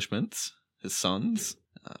accomplishments, his sons,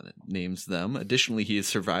 names them. Additionally, he is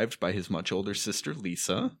survived by his much older sister,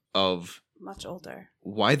 Lisa, of much older.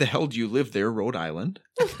 Why the Hell Do You Live There, Rhode Island,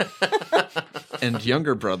 and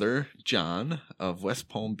younger brother, John, of West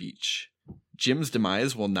Palm Beach. Jim's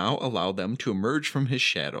demise will now allow them to emerge from his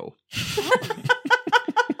shadow.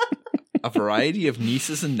 A variety of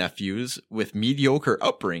nieces and nephews with mediocre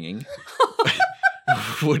upbringing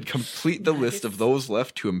would complete the list of those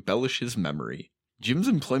left to embellish his memory. Jim's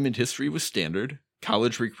employment history was standard: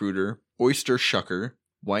 college recruiter, oyster shucker,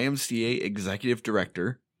 YMCA executive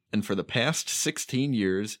director, and for the past 16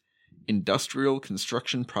 years, industrial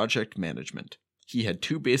construction project management. He had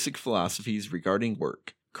 2 basic philosophies regarding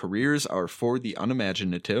work. Careers are for the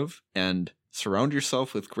unimaginative, and surround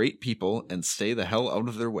yourself with great people and stay the hell out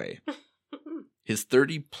of their way. His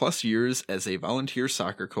 30-plus years as a volunteer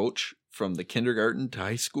soccer coach from the kindergarten to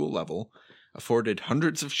high school level afforded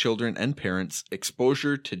hundreds of children and parents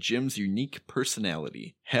exposure to Jim's unique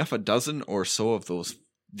personality. Half a dozen or so of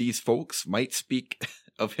these folks might speak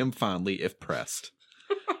of him fondly if pressed.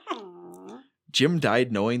 Aw. Jim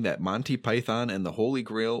died knowing that Monty Python and the Holy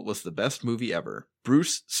Grail was the best movie ever.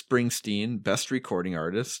 Bruce Springsteen, best recording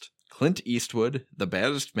artist. Clint Eastwood, the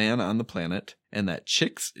baddest man on the planet. And that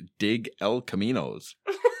chicks dig El Caminos.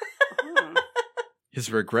 Hmm. His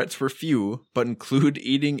regrets were few, but include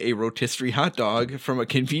eating a rotisserie hot dog from a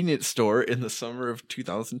convenience store in the summer of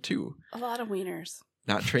 2002. A lot of wieners.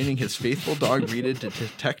 Not training his faithful dog Rita to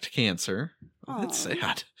detect cancer. Oh, that's Aw.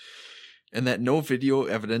 sad. And that no video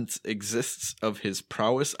evidence exists of his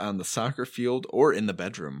prowess on the soccer field or in the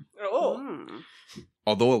bedroom. Hmm.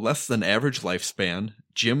 Although a less than average lifespan,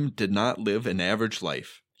 Jim did not live an average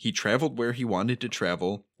life. He traveled where he wanted to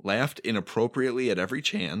travel, laughed inappropriately at every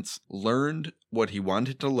chance, learned what he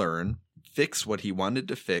wanted to learn, fixed what he wanted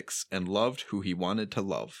to fix, and loved who he wanted to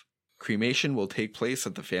love. Cremation will take place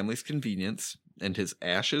at the family's convenience, and his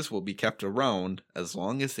ashes will be kept around as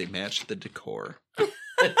long as they match the decor.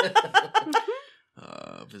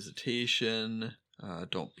 Visitation,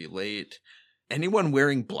 don't be late. Anyone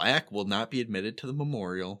wearing black will not be admitted to the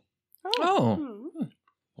memorial. Oh. Hmm.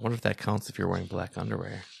 I wonder if that counts if you're wearing black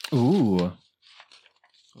underwear. Ooh.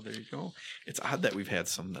 So there you go. It's odd that we've had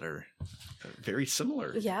some that are very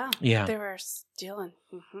similar. Yeah. Yeah. They were stealing.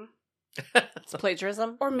 Hmm. It's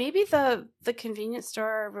plagiarism. Or maybe the convenience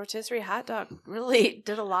store rotisserie hot dog really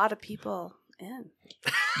did a lot of people in.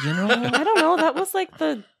 You know, I don't know. That was like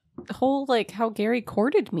the whole like how Gary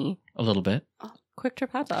courted me. a little bit. Quick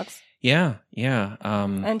Trip hot dogs Yeah, yeah.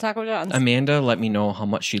 and Taco John's. Amanda let me know how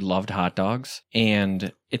much she loved hot dogs.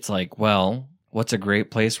 And it's like, well, what's a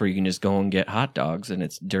great place where you can just go and get hot dogs and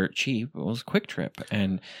it's dirt cheap? It was Quick Trip.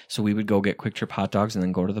 And so we would go get Quick Trip hot dogs and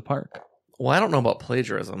then go to the park. Well, I don't know about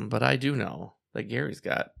plagiarism, but I do know that Gary's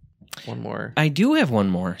got one more. I do have one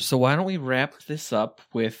more. So why don't we wrap this up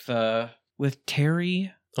with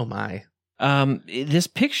Terry? Oh my. This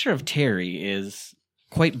picture of Terry is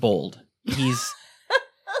quite bold. He's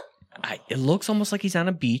it looks almost like he's on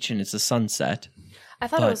a beach and it's a sunset. I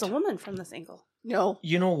thought it was a But- woman from this angle. No,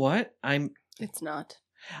 You know what? it's not.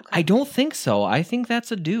 I don't think so. I think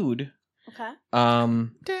that's a dude. Okay.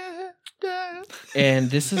 And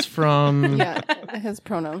this is from Yeah, his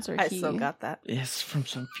pronouns are I he. still got that. it's from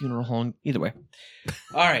some funeral home. Either way.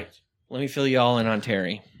 All right. Let me fill you all in on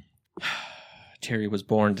Terry. Terry was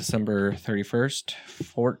born December 31st,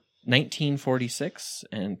 1946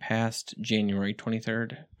 and passed January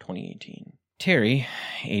 23rd, 2018. Terry,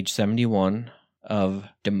 age 71, of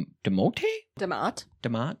Demotte?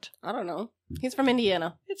 Demott. I don't know. He's from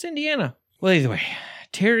Indiana. It's Indiana. Well, either way,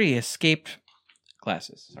 Terry escaped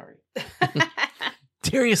glasses. Sorry.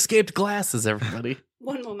 Terry escaped glasses, everybody.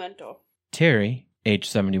 One memento. Terry, age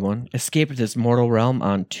 71, escaped this mortal realm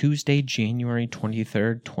on Tuesday, January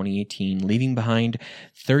 23rd, 2018, leaving behind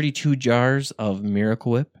 32 jars of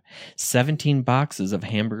Miracle Whip, 17 boxes of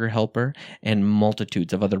Hamburger Helper, and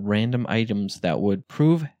multitudes of other random items that would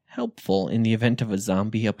prove helpful in the event of a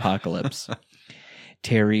zombie apocalypse.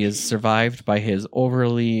 Terry is survived by his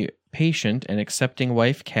overly patient and accepting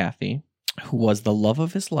wife, Kathy, who was the love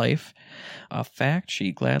of his life, a fact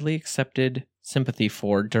she gladly accepted sympathy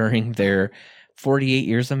for during their 48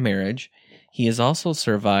 years of marriage. He is also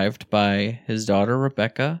survived by his daughter,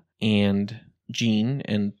 Rebecca, and Jean,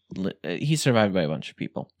 and he's survived by a bunch of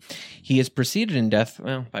people. He is preceded in death,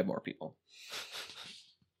 well, by more people.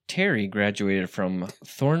 Terry graduated from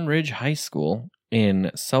Thornridge High School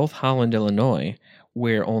in South Holland, Illinois,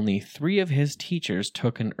 where only 3 of his teachers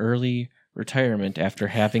took an early retirement after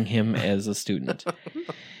having him as a student.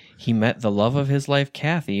 He met the love of his life,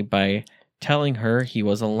 Kathy, by telling her he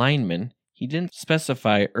was a lineman. He didn't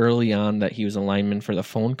specify early on that he was a lineman for the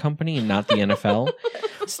phone company and not the NFL.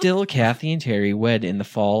 Still, Kathy and Terry wed in the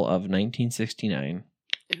fall of 1969.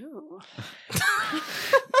 Ooh.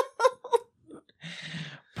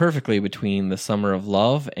 Perfectly between the summer of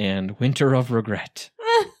love and winter of regret.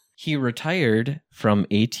 He retired from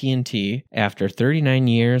AT&T after 39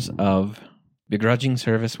 years of begrudging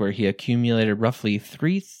service, where he accumulated roughly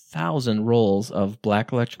 3,000 rolls of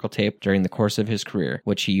black electrical tape during the course of his career,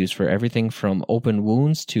 which he used for everything from open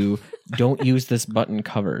wounds to don't use this button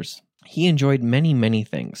covers. He enjoyed many, many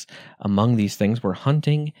things. Among these things were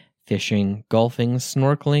hunting, fishing, golfing,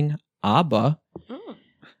 snorkeling, ABBA,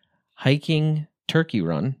 hiking Turkey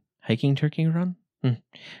Run,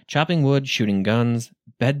 chopping wood, shooting guns,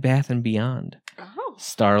 Bed Bath & Beyond,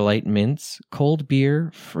 Starlight Mints, cold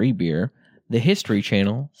beer, free beer, the History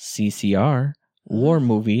Channel, CCR, war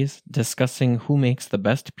movies, discussing who makes the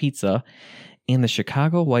best pizza, and the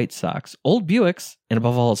Chicago White Sox, Old Buicks, and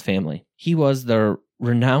above all, his family. He was the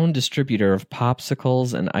renowned distributor of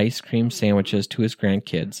popsicles and ice cream sandwiches to his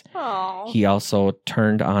grandkids. Aww. He also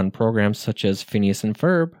turned on programs such as Phineas and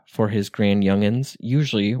Ferb for his grand youngins,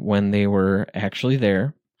 usually when they were actually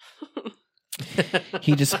there.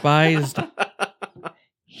 He despised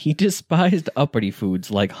uppity foods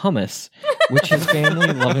like hummus, which his family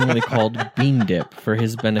lovingly called bean dip for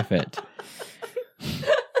his benefit,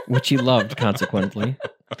 which he loved consequently.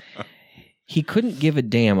 He couldn't give a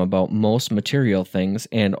damn about most material things,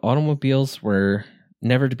 and automobiles were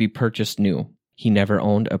never to be purchased new. He never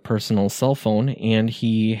owned a personal cell phone, and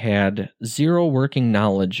he had zero working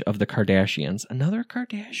knowledge of the Kardashians. Another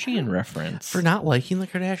Kardashian reference. For not liking the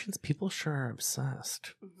Kardashians, people sure are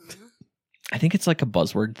obsessed. I think it's like a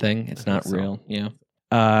buzzword thing. It's not so. real. Yeah.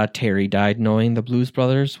 Terry died knowing The Blues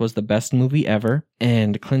Brothers was the best movie ever,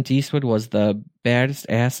 and Clint Eastwood was the baddest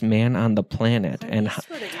ass man on the planet. And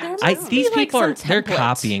these be, like, people are some they're template.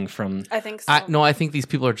 copying from. I think so. I think these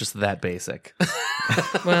people are just that basic.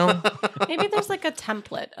 Well, Maybe there's like a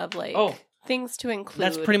template of like things to include.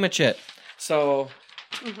 that's pretty much it. So,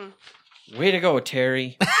 way to go,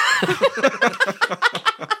 Terry.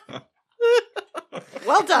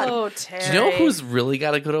 Well done. Oh, Terry. Do you know who's really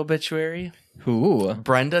got a good obituary? Who?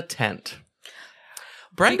 Brenda Tent.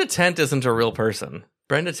 Brenda Tent isn't a real person.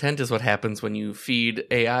 Brenda Tent is what happens when you feed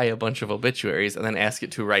AI a bunch of obituaries and then ask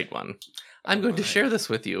it to write one. I'm going to share this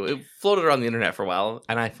with you. It floated around the internet for a while,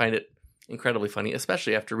 and I find it incredibly funny,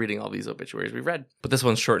 especially after reading all these obituaries we've read. But this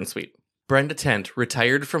one's short and sweet. Brenda Tent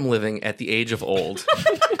retired from living at the age of old,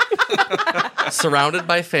 surrounded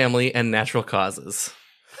by family and natural causes.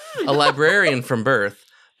 A librarian from birth,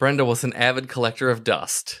 Brenda was an avid collector of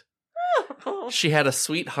dust. She had a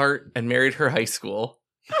sweet heart and married her high school.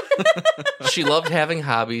 She loved having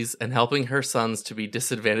hobbies and helping her sons to be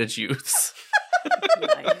disadvantaged youths.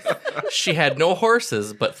 She had no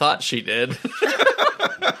horses, but thought she did.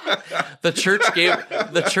 The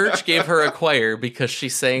church gave her a choir because she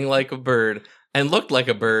sang like a bird and looked like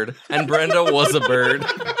a bird, and Brenda was a bird.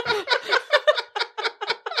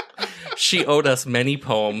 She owed us many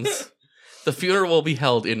poems. The funeral will be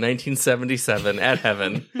held in 1977 at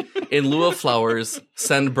Heaven. In lieu of flowers,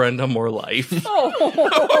 send Brenda more life.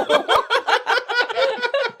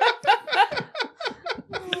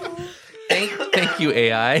 Thank you,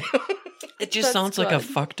 AI. It just That's sounds like a good.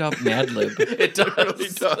 fucked up Mad Lib. It does. really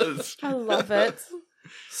does. I love it.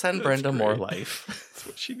 Send Brenda more life. That's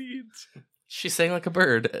what she needs. She sang like a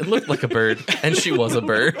bird, and looked like a bird, and she was a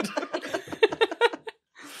bird.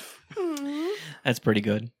 That's pretty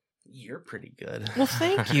good. You're pretty good. Well,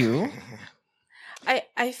 thank you.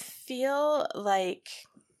 I feel like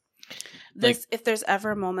this, if there's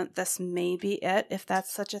ever a moment, this may be it, if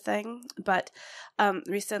that's such a thing. But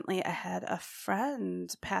recently I had a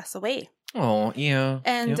friend pass away. Oh, yeah.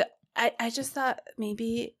 And Yep. I just thought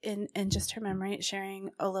maybe in just her memory, sharing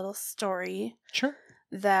a little story Sure.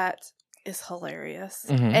 that is hilarious.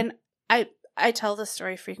 Mhm. And I tell this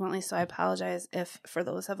story frequently, so I apologize if for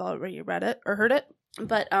those have already read it or heard it.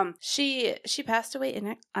 But she passed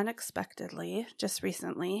away unexpectedly just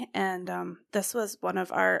recently, and this was one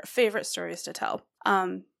of our favorite stories to tell.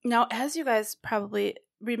 Now, as you guys probably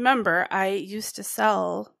remember, I used to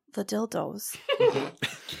sell the dildos,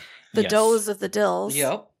 the Yes. does of the dills,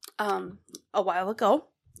 Yep. a while ago.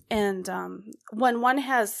 And when one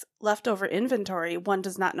has leftover inventory, one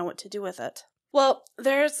does not know what to do with it. Well,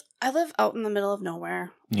 I live out in the middle of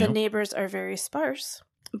nowhere. Yep. The neighbors are very sparse,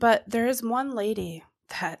 but there is one lady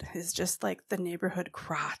that is just like the neighborhood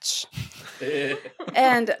crotch.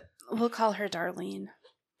 And we'll call her Darlene.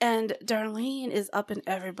 And Darlene is up in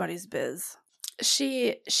everybody's biz.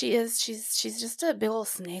 She's just a big old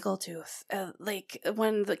snaggletooth. Like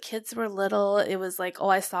when the kids were little, it was like, oh,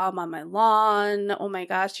 I saw him on my lawn. Oh my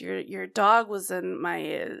gosh, your dog was in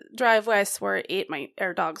my driveway. I swear it ate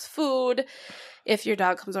our dog's food. If your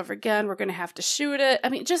dog comes over again, we're gonna have to shoot it. I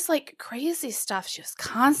mean, just like crazy stuff. She was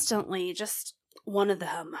constantly just one of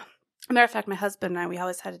them. Matter of fact, my husband and I, we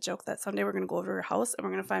always had a joke that someday we're gonna go over to her house and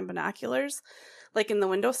we're gonna find binoculars, like in the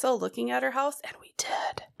windowsill, looking at her house, and we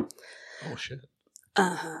did. Oh shit.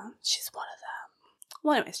 She's one of them.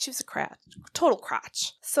 Well, anyways, she was a total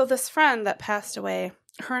crotch. So this friend that passed away,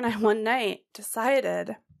 her and I one night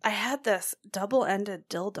decided I had this double-ended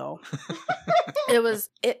dildo.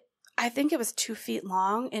 I think it was 2 feet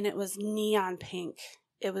long, and it was neon pink.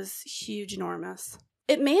 It was huge, enormous.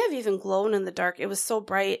 It may have even glown in the dark. It was so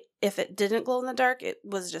bright. If it didn't glow in the dark, it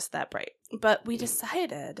was just that bright. But we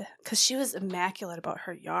decided, because she was immaculate about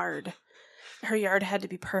her yard. Her yard had to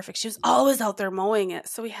be perfect. She was always out there mowing it.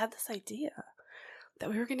 So we had this idea that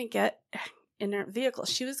we were going to get in her vehicle.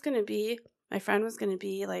 My friend was going to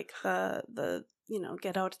be like the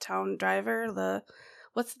get out of town driver,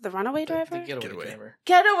 what's the runaway driver? The getaway driver.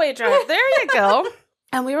 Getaway driver. There you go.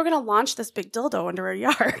 And we were going to launch this big dildo into her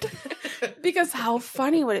yard. Because how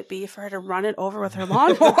funny would it be for her to run it over with her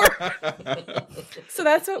lawnmower? So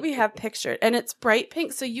that's what we have pictured. And it's bright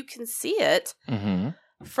pink, so you can see it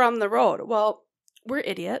from the road. Well, we're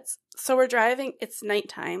idiots. So we're driving. It's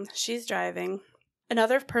nighttime. She's driving.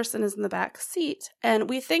 Another person is in the back seat. And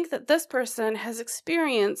we think that this person has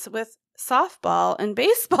experience with softball and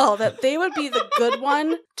baseball, that they would be the good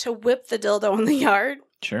one to whip the dildo in the yard.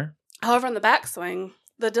 Sure. However, on the backswing,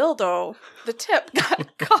 the dildo, the tip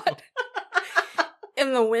got caught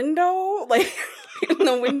in the window,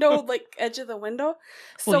 edge of the window.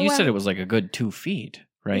 Well, you said it was like a good 2 feet,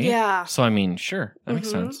 right? Yeah. So, I mean, sure. That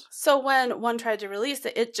makes sense. So when one tried to release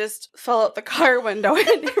it, it just fell out the car window and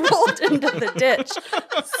it rolled into the ditch.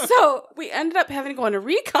 So we ended up having to go on a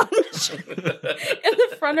recon mission in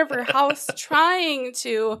the front of her house, trying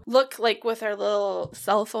to look like with our little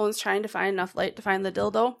cell phones, trying to find enough light to find the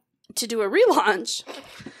dildo to do a relaunch.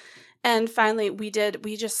 And finally we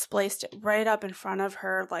just spliced it right up in front of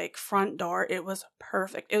her front door. It was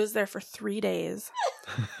perfect. It was there for 3 days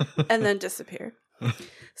and then disappeared.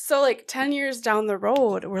 So 10 years down the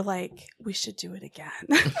road, we're like, we should do it again.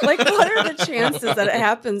 What are the chances that it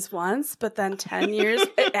happens once, but then 10 years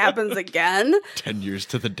it happens again? 10 years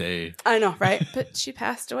to the day. I know, right? But she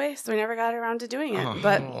passed away, so we never got around to doing it. Oh.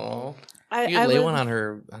 But I lay one on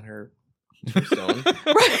her stone.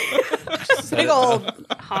 Right. Big old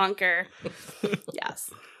honker.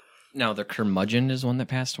 Yes. Now, the curmudgeon is one that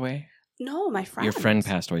passed away? No, my friend. Your friend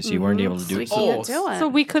passed away, so you weren't able to do So we it. can't do it. So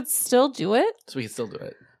we could still do it? So we can still do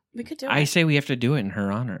it. We could do it. I say we have to do it in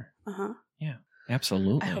her honor. Uh-huh. Yeah,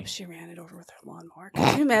 absolutely. I hope she ran it over with her lawnmower.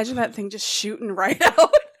 Can you imagine that thing just shooting right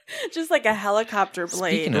out? Just like a helicopter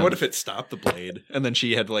blade. Speaking But what if it stopped the blade and then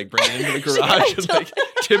she had to bring it into the garage and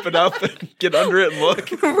tip it up and get under it and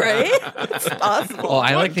look? Right? It's possible. Oh,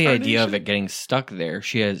 I like the idea of it getting stuck there.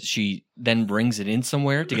 She then brings it in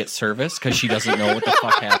somewhere to get service because she doesn't know what the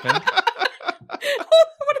fuck happened. Oh,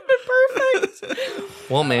 that would have been perfect.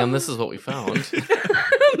 Well, ma'am, this is what we found.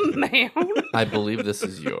 Ma'am. I believe this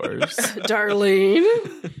is yours. Darlene.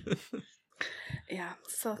 Yeah,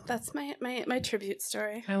 so that's my tribute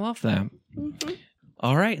story. I love that. Mm-hmm.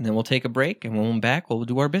 All right, and then we'll take a break, and when we're back, we'll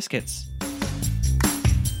do our biscuits.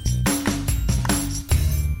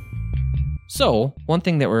 So, one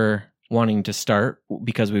thing that we're wanting to start,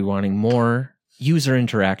 because we're wanting more user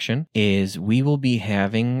interaction, is we will be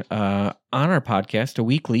having on our podcast a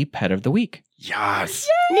weekly Pet of the Week. Yes.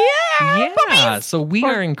 Yeah. So we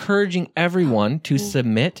are encouraging everyone to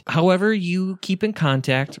submit. However, you keep in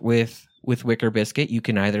contact with Wicker Biscuit. You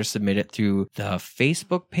can either submit it through the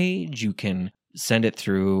Facebook page. You can send it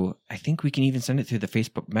through, I think we can even send it through the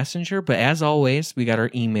Facebook Messenger. But as always, we got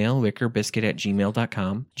our email,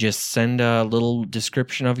 wickerbiscuit@gmail.com. Just send a little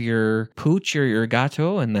description of your pooch or your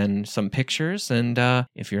gato and then some pictures. And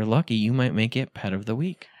if you're lucky, you might make it Pet of the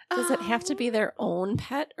Week. Does it have to be their own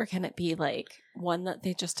pet, or can it be one that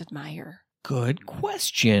they just admire? Good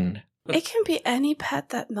question. It can be any pet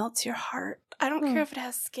that melts your heart. I don't care if it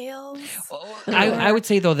has scales. I would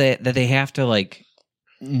say, though, that they have to,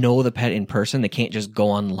 know the pet in person. They can't just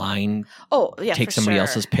go online, Oh, yeah, take for somebody sure.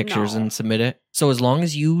 else's pictures No. and submit it. So as long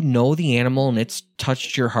as you know the animal and it's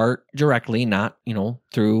touched your heart directly, not,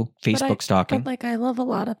 through Facebook stalking. But I love a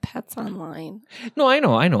lot of pets online. No, I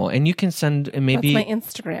know. And you can send, and maybe That's my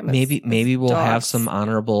Instagram. maybe we'll have dogs. some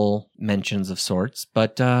honorable mentions of sorts.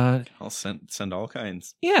 But I'll send all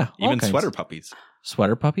kinds. yeah, all Even kinds. sweater puppies.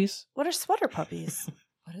 Sweater puppies. What are sweater puppies?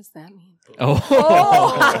 What does that mean? Oh,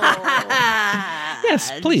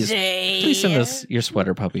 yes, please. Jay. Please send us your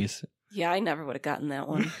sweater puppies. Yeah, I never would have gotten that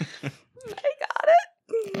one. I got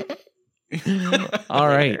it. All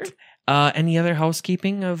right. Any other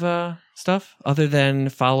housekeeping of stuff other than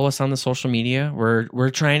follow us on the social media?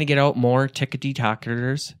 We're trying to get out more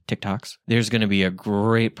TikToks. There's going to be a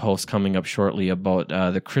great post coming up shortly about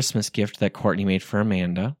the Christmas gift that Courtney made for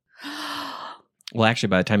Amanda. Well, actually,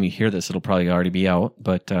 by the time you hear this, it'll probably already be out.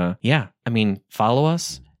 But yeah, follow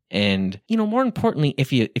us. And, more importantly,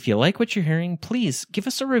 if you like what you're hearing, please give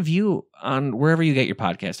us a review on wherever you get your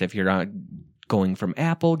podcast. If you're on going from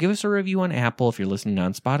Apple, give us a review on Apple. If you're listening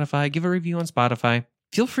on Spotify, give a review on Spotify.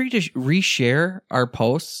 Feel free to reshare our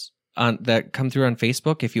posts that come through on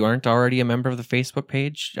Facebook. If you aren't already a member of the Facebook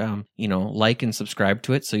page, like and subscribe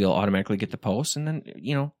to it so you'll automatically get the posts. And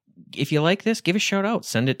then, if you like this, give a shout out.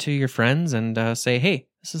 Send it to your friends and say, hey,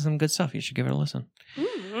 this is some good stuff. You should give it a listen.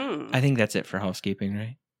 Mm-hmm. I think that's it for housekeeping,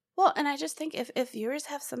 right? Well, and I just think if viewers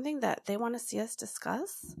have something that they want to see us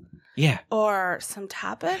discuss, Yeah. or some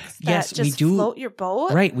topics that Yes, we just do. float your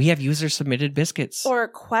boat, Right. We have user submitted biscuits. or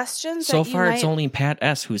questions. So that you far, it's might... only Pat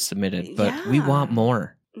S. who's submitted, but we Yeah. want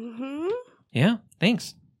more. Mm-hmm. Yeah.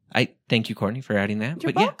 Thanks. I thank you, Courtney, for adding that.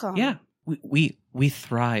 You're but welcome. Yeah. We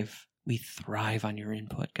thrive. We thrive on your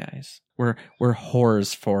input, guys. We're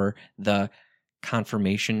whores for the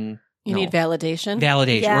confirmation. You need validation?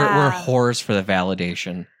 Validation. Yeah. We're whores for the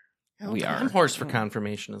validation. We Okay. are. I'm horse for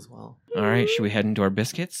confirmation as well. All right. Should we head into our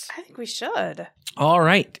biscuits? I think we should. All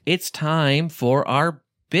right. It's time for our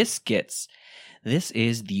biscuits. This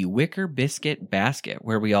is the Wicker Biscuit Basket,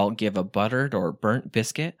 where we all give a buttered or burnt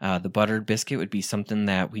biscuit. The buttered biscuit would be something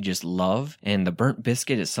that we just love, and the burnt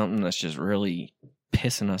biscuit is something that's just really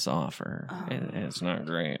pissing us off, or it's not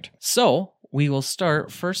great. So we will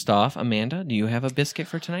start first off. Amanda, do you have a biscuit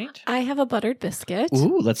for tonight? I have a buttered biscuit.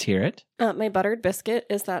 Ooh, let's hear it. My buttered biscuit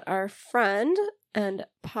is that our friend and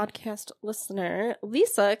podcast listener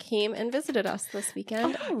Lisa came and visited us this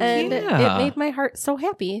weekend, Oh, and yeah. it made my heart so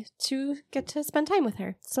happy to get to spend time with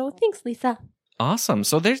her. So thanks, Lisa. Awesome.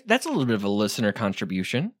 So that's a little bit of a listener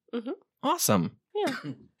contribution. Mhm. Awesome. Yeah.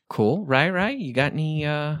 Cool. Rai, you got any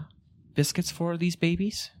biscuits for these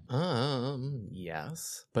babies?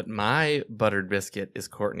 Yes. But my buttered biscuit is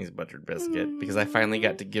Courtney's buttered biscuit because I finally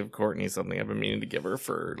got to give Courtney something I've been meaning to give her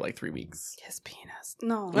for like 3 weeks. His penis.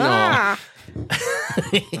 No. No. I'm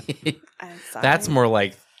sorry. That's more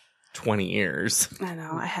like 20 years. I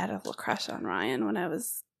know. I had a little crush on Ryan when I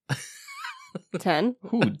was... 10.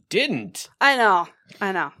 Who didn't? I know.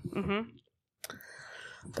 Mm-hmm.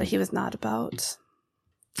 But he was not about...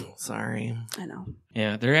 Oh, sorry. I know.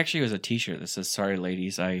 Yeah, there actually was a T-shirt that says "Sorry,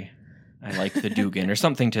 ladies, I like the Dugan" or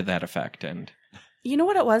something to that effect. And You know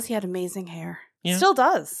what it was? He had amazing hair. Yeah. Still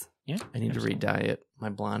does. yeah, I need to absolutely. re-dye it. My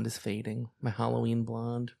blonde is fading. My Halloween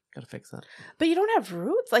blonde. Gotta fix that. But you don't have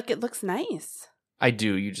roots. Like, it looks nice. I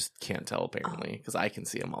do. You just can't tell apparently because I can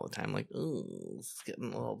see them all the time. Like, ooh, it's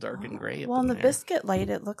getting a little dark and gray. Well, up in the there. biscuit light,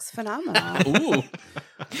 it looks phenomenal. Ooh.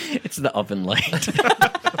 It's the oven light.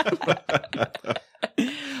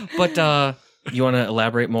 But you want to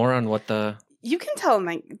elaborate more on what the? You can tell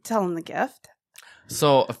him the gift.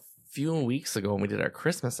 So a few weeks ago when we did our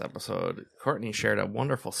Christmas episode, Courtney shared a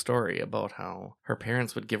wonderful story about how her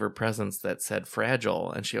parents would give her presents that said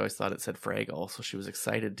fragile, and she always thought it said Fraggle, so she was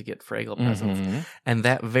excited to get Fraggle presents. Mhm. And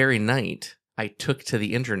that very night, I took to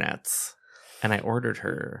the internets and I ordered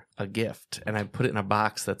her a gift, and I put it in a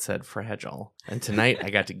box that said Fragile. And tonight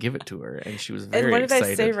I got to give it to her, and she was very And what did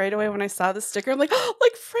excited. I say right away when I saw the sticker? I'm like, oh,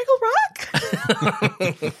 like Fraggle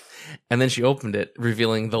Rock. And then she opened it,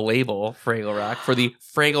 revealing the label Fraggle Rock for the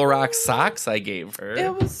Fraggle Rock socks I gave her.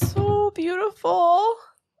 It was so beautiful.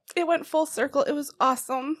 It went full circle. It was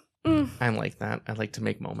awesome. I'm like that. I like to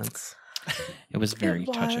make moments. It was very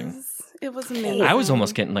touching. It was amazing. I was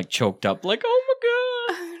almost getting like choked up, like, oh my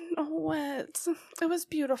god. I know it. It was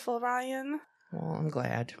beautiful, Ryan. Well, I'm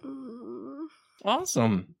glad. Mm.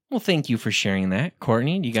 Awesome. Well, thank you for sharing that,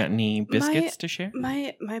 Courtney. You got any biscuits to share?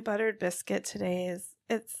 My buttered biscuit today is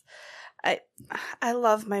I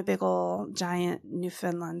love my big old giant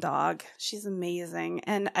Newfoundland dog. She's amazing.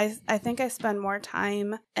 And I think I spend more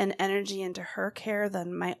time and energy into her care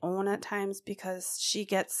than my own at times because she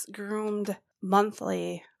gets groomed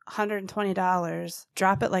monthly, $120,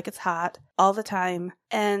 drop it like it's hot all the time.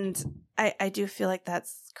 And I do feel like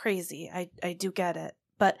that's crazy. I do get it.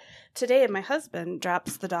 But today my husband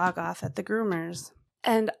drops the dog off at the groomers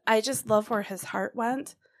and I just love where his heart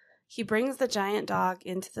went. He brings the giant dog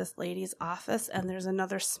into this lady's office, and there's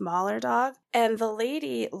another smaller dog. And the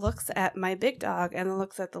lady looks at my big dog and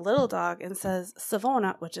looks at the little dog and says,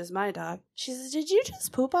 Savona, which is my dog. She says, did you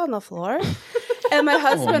just poop on the floor? And my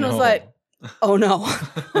husband was like, oh no,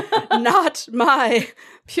 not my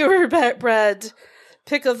purebred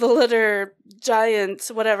pick of the litter giant,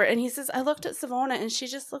 whatever. And he says, I looked at Savona and she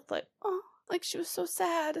just looked like, oh, like she was so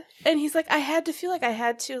sad. And he's like, I had to feel like I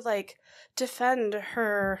had to like defend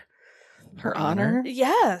her honor?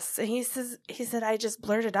 Yes. And he said, I just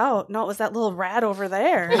blurted out, no, it was that little rat over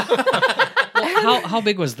there. Well, how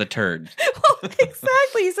big was the turd? Well,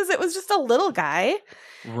 exactly. He says it was just a little guy.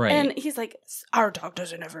 Right. And he's like, our dog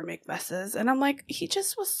doesn't ever make messes. And I'm like, he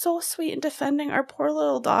just was so sweet in defending our poor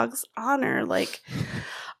little dog's honor. Like,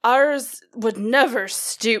 Ours would never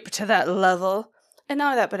stoop to that level. And not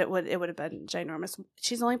only that, but it would have been ginormous.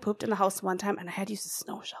 She's only pooped in the house one time, and I had to use a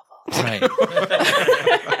snow shovel. Right.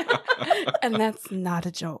 And that's not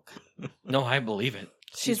a joke. No, I believe it.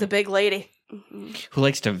 She's a big lady. Mm-hmm. Who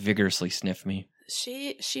likes to vigorously sniff me.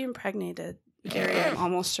 She impregnated Gary, I'm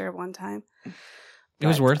almost sure, one time. It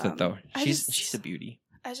was But, worth it, though. I She's just- a beauty.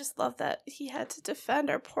 I just love that he had to defend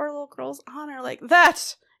our poor little girl's honor. Like,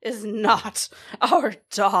 that is not our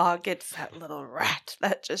dog, it fat little rat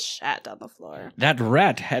that just shat on the floor. That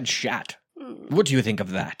rat had shat. Mm. What do you think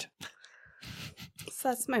of that? So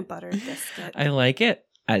that's my buttered biscuit. I like it.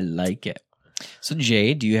 I like it. So,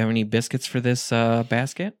 Jay, do you have any biscuits for this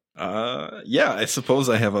basket? Yeah, I suppose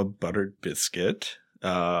I have a buttered biscuit.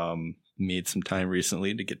 Made some time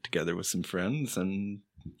recently to get together with some friends and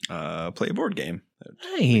play a board game that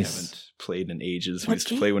we Nice. haven't played in ages. What We used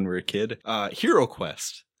to game? play when we were a kid. Hero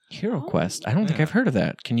Quest. Hero Oh. Quest. I don't think Yeah. I've heard of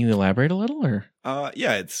that. Can you elaborate a little? Or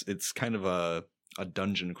Yeah, it's kind of a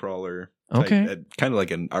dungeon crawler. Type, Okay. kind of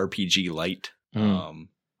like an RPG light. Mm.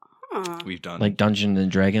 Huh. We've done like Dungeons and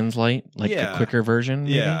Dragons Light, like the Yeah. quicker version.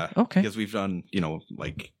 maybe? Yeah. Okay. because we've done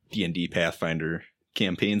like D&D Pathfinder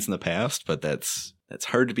campaigns in the past, but that's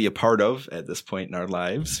hard to be a part of at this point in our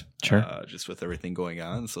lives. Sure. Just with everything going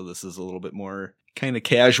on. So this is a little bit more kind of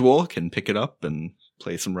casual, can pick it up and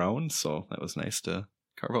play some rounds. So that was nice to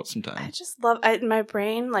carve out some I time. just love in my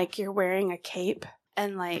brain, like, you're wearing a cape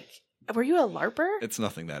and, like, were you a LARPer? It's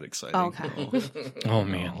nothing that exciting. Okay. Oh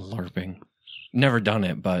man, LARPing. Never done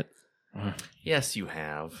it, but Yes, you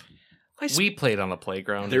have. I s- We played on a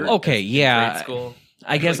playground. There- in Okay, yeah. grade school.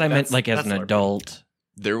 I guess Like, I meant that's- like as that's an LARPing. adult.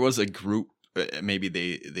 There was a group, maybe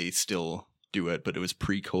they still do it, but it was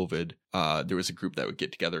pre-COVID. There was a group that would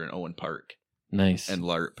get together in Owen Park Nice. and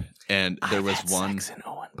LARP. And there I've was had one. sex in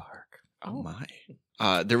Owen Park. Oh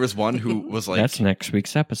my. There was one who was like, That's next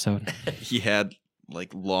week's episode. he had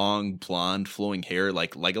like long blonde flowing hair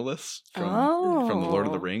like Legolas from the Lord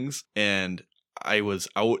of the Oh. Rings. And I was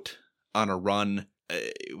out on a run.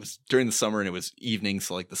 It was during the summer and it was evening,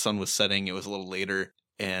 so like the sun was setting. It was a little later,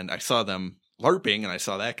 and I saw them LARPing, and I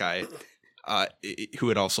saw that guy who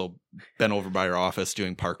had also been over by our office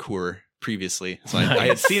doing parkour previously. So I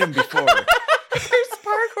had seen him before. There's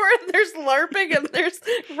parkour and there's LARPing and there's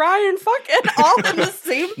Ryan fucking all in the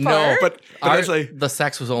same No, part. But The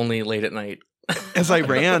sex was only late at night. as I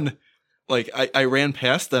ran, like I ran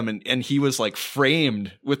past them and he was like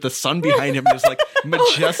framed with the sun behind him. His like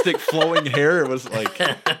majestic flowing hair. It was like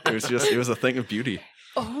it was a thing of beauty.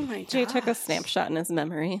 oh my god. Jay took a snapshot in his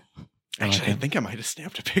memory. Actually, Okay. I think I might have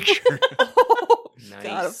snapped a picture. Nice.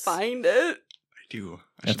 Gotta find it. I do.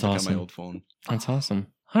 I That's should look awesome. on my old phone. That's awesome.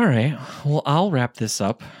 All right. Well, I'll wrap this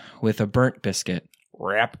up with a burnt biscuit.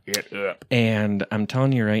 Wrap it up. And I'm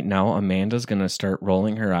telling you right now, Amanda's gonna start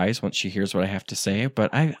rolling her eyes once she hears what I have to say. But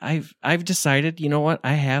I've decided, you know what?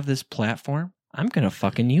 I have this platform. I'm gonna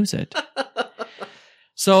fucking use it.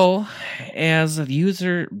 So, as as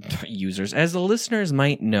the listeners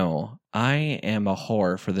might know, I am a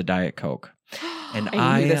whore for the Diet Coke, and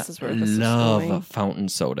I knew this is where this was love going. fountain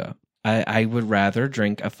soda. I would rather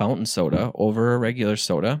drink a fountain soda over a regular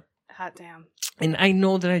soda. Hot damn. And I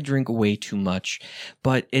know that I drink way too much,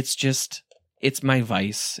 but it's my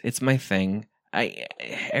vice. It's my thing.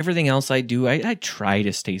 Everything else I do, I try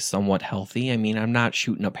to stay somewhat healthy. I mean, I'm not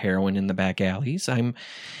shooting up heroin in the back alleys.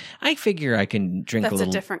 I figure I can drink That's a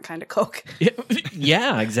little. a different kind of Coke.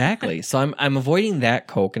 Yeah, exactly. So I'm avoiding that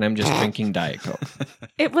Coke and I'm just drinking Diet Coke.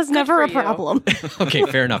 It was never a for you. problem. Okay,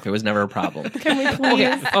 fair enough. It was never a problem. Can we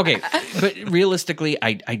please? Okay, but realistically,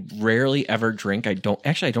 I rarely ever drink. I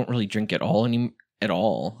don't really drink at all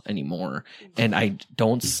anymore, and I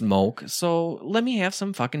don't smoke. So let me have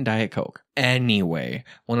some fucking Diet Coke. Anyway,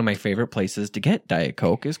 one of my favorite places to get Diet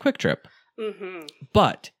Coke is Quick Trip, Mm-hmm.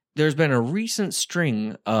 but there's been a recent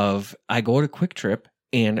string of I go to Quick Trip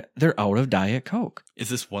and they're out of Diet Coke. Is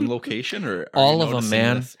this one location or are All you of them, noticing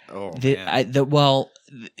man. this? Oh, The man.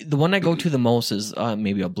 the one I go to the most is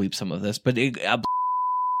maybe I'll bleep some of this, but it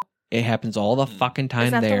happens all the fucking time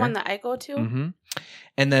Is that there. the one that I go to? Mm-hmm.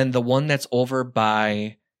 And then the one that's over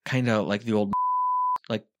by kind of like the old,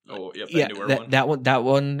 Oh, yep, yeah, newer one. that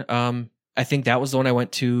one. I think that was the one I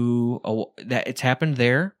went to. That it's happened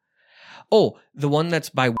there. Oh, the one that's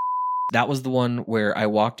by. That was the one where I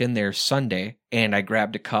walked in there Sunday and I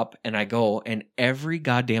grabbed a cup and I go and every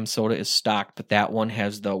goddamn soda is stocked, but that one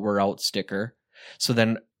has the "We're Out" sticker. So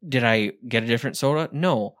then, did I get a different soda?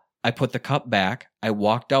 No. I put the cup back. I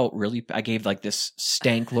walked out I gave like this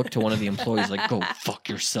stank look to one of the employees, like, go fuck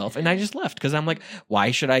yourself. And I just left because I'm like,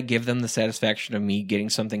 why should I give them the satisfaction of me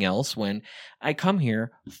getting something else when I come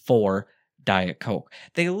here for Diet Coke.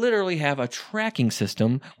 They literally have a tracking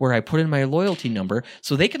system where I put in my loyalty number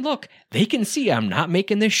so they can look. They can see I'm not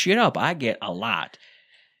making this shit up. I get a lot.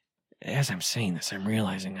 As I'm saying this, I'm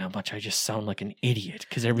realizing how much I just sound like an idiot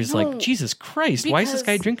because everybody's No, like, Jesus Christ, why is this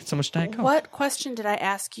guy because drinking so much Diet Coke? What question did I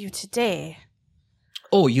ask you today?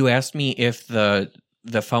 Oh, you asked me if the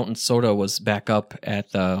fountain soda was back up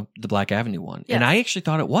at the Black Avenue one. Yes. And I actually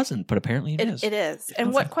thought it wasn't, but apparently it is. It is. And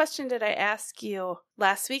Okay. what question did I ask you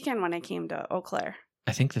last weekend when I came to Eau Claire?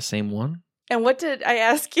 I think the same one. And what did I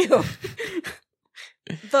ask you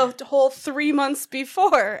the whole 3 months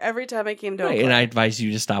before every time I came to Eau Right, Claire? and I advised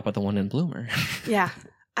you to stop at the one in Bloomer. Yeah.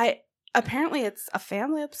 Apparently it's a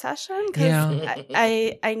family obsession because Yeah.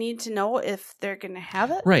 I need to know if they're going to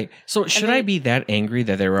have it. Right. So should I be that angry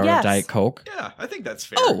that they were out Yes. of Diet Coke? Yeah, I think that's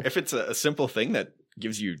fair. Oh. If it's a simple thing that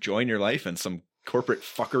gives you joy in your life and some corporate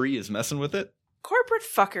fuckery is messing with it, Corporate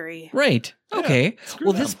fuckery. Right. Yeah, Okay. screw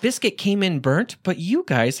Well, them. this biscuit came in burnt, but you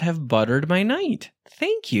guys have buttered my night.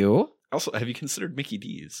 Thank you. Also, have you considered Mickey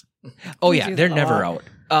D's? Oh We yeah, do they're that a never out.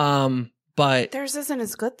 But Theirs isn't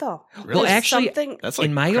as good though. Well, There's actually, something That's like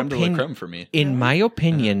In my creme de la opinion- creme for me. in Really? my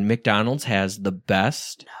opinion, McDonald's has the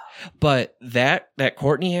best. But that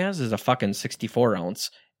Courtney has is a fucking 64 ounce,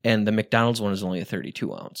 and the McDonald's one is only a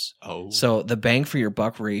 32 ounce. Oh, So the bang for your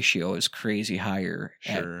buck ratio is crazy higher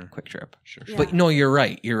Sure. at Quick Trip. sure. Yeah. But no, you're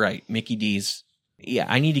right. You're right. Mickey D's. Yeah,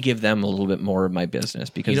 I need to give them a little bit more of my business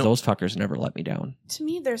because You know- those fuckers never let me down. to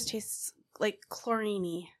me theirs tastes like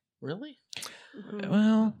chlorine-y. Really? Mhm.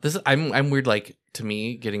 Well, This is, I'm weird. Like, to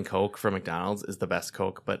me, getting Coke from McDonald's is the best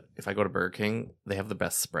Coke. But if I go to Burger King, they have the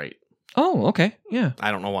best Sprite. oh, okay, yeah.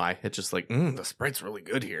 I don't know why. It's just like the Sprite's really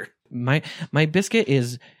good here. My biscuit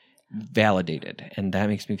is validated, and that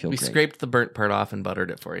makes me feel We great. scraped the burnt part off and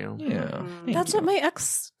buttered it for you. Yeah, Mhm. thank That's you. what my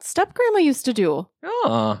ex step grandma used to do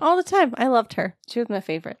Oh, all the time. I loved her. She was my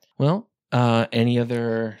favorite. well. Any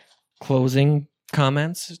other closing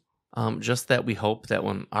comments? Just that we hope that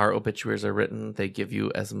when our obituaries are written, they give you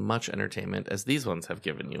as much entertainment as these ones have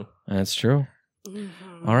given you. That's true. Mhm.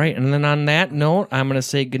 All right, and then on that note, I'm gonna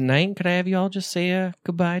say goodnight. Could I have you all just say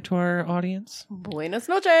goodbye to our audience? Buenas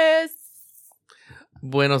noches.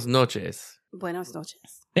 Buenos noches. Buenos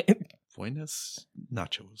noches. Buenos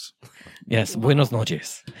nachos. Yes, buenos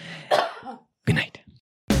noches. Good night.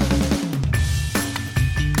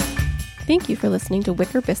 Thank you for listening to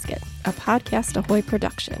Wicker Biscuit, a Podcast Ahoy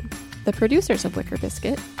production. The producers of Wicker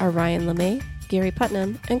Biscuit are Ryan LeMay, Gary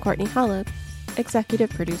Putnam, and Courtney Holub. Executive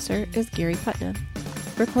producer is Gary Putnam.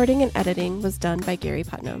 Recording and editing was done by Gary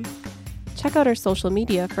Putnam. Check out our social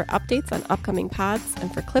media for updates on upcoming pods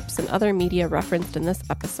and for clips and other media referenced in this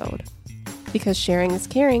episode. Because sharing is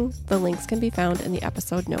caring, the links can be found in the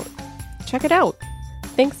episode note. Check it out!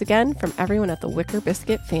 Thanks again from everyone at the Wicker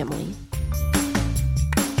Biscuit family.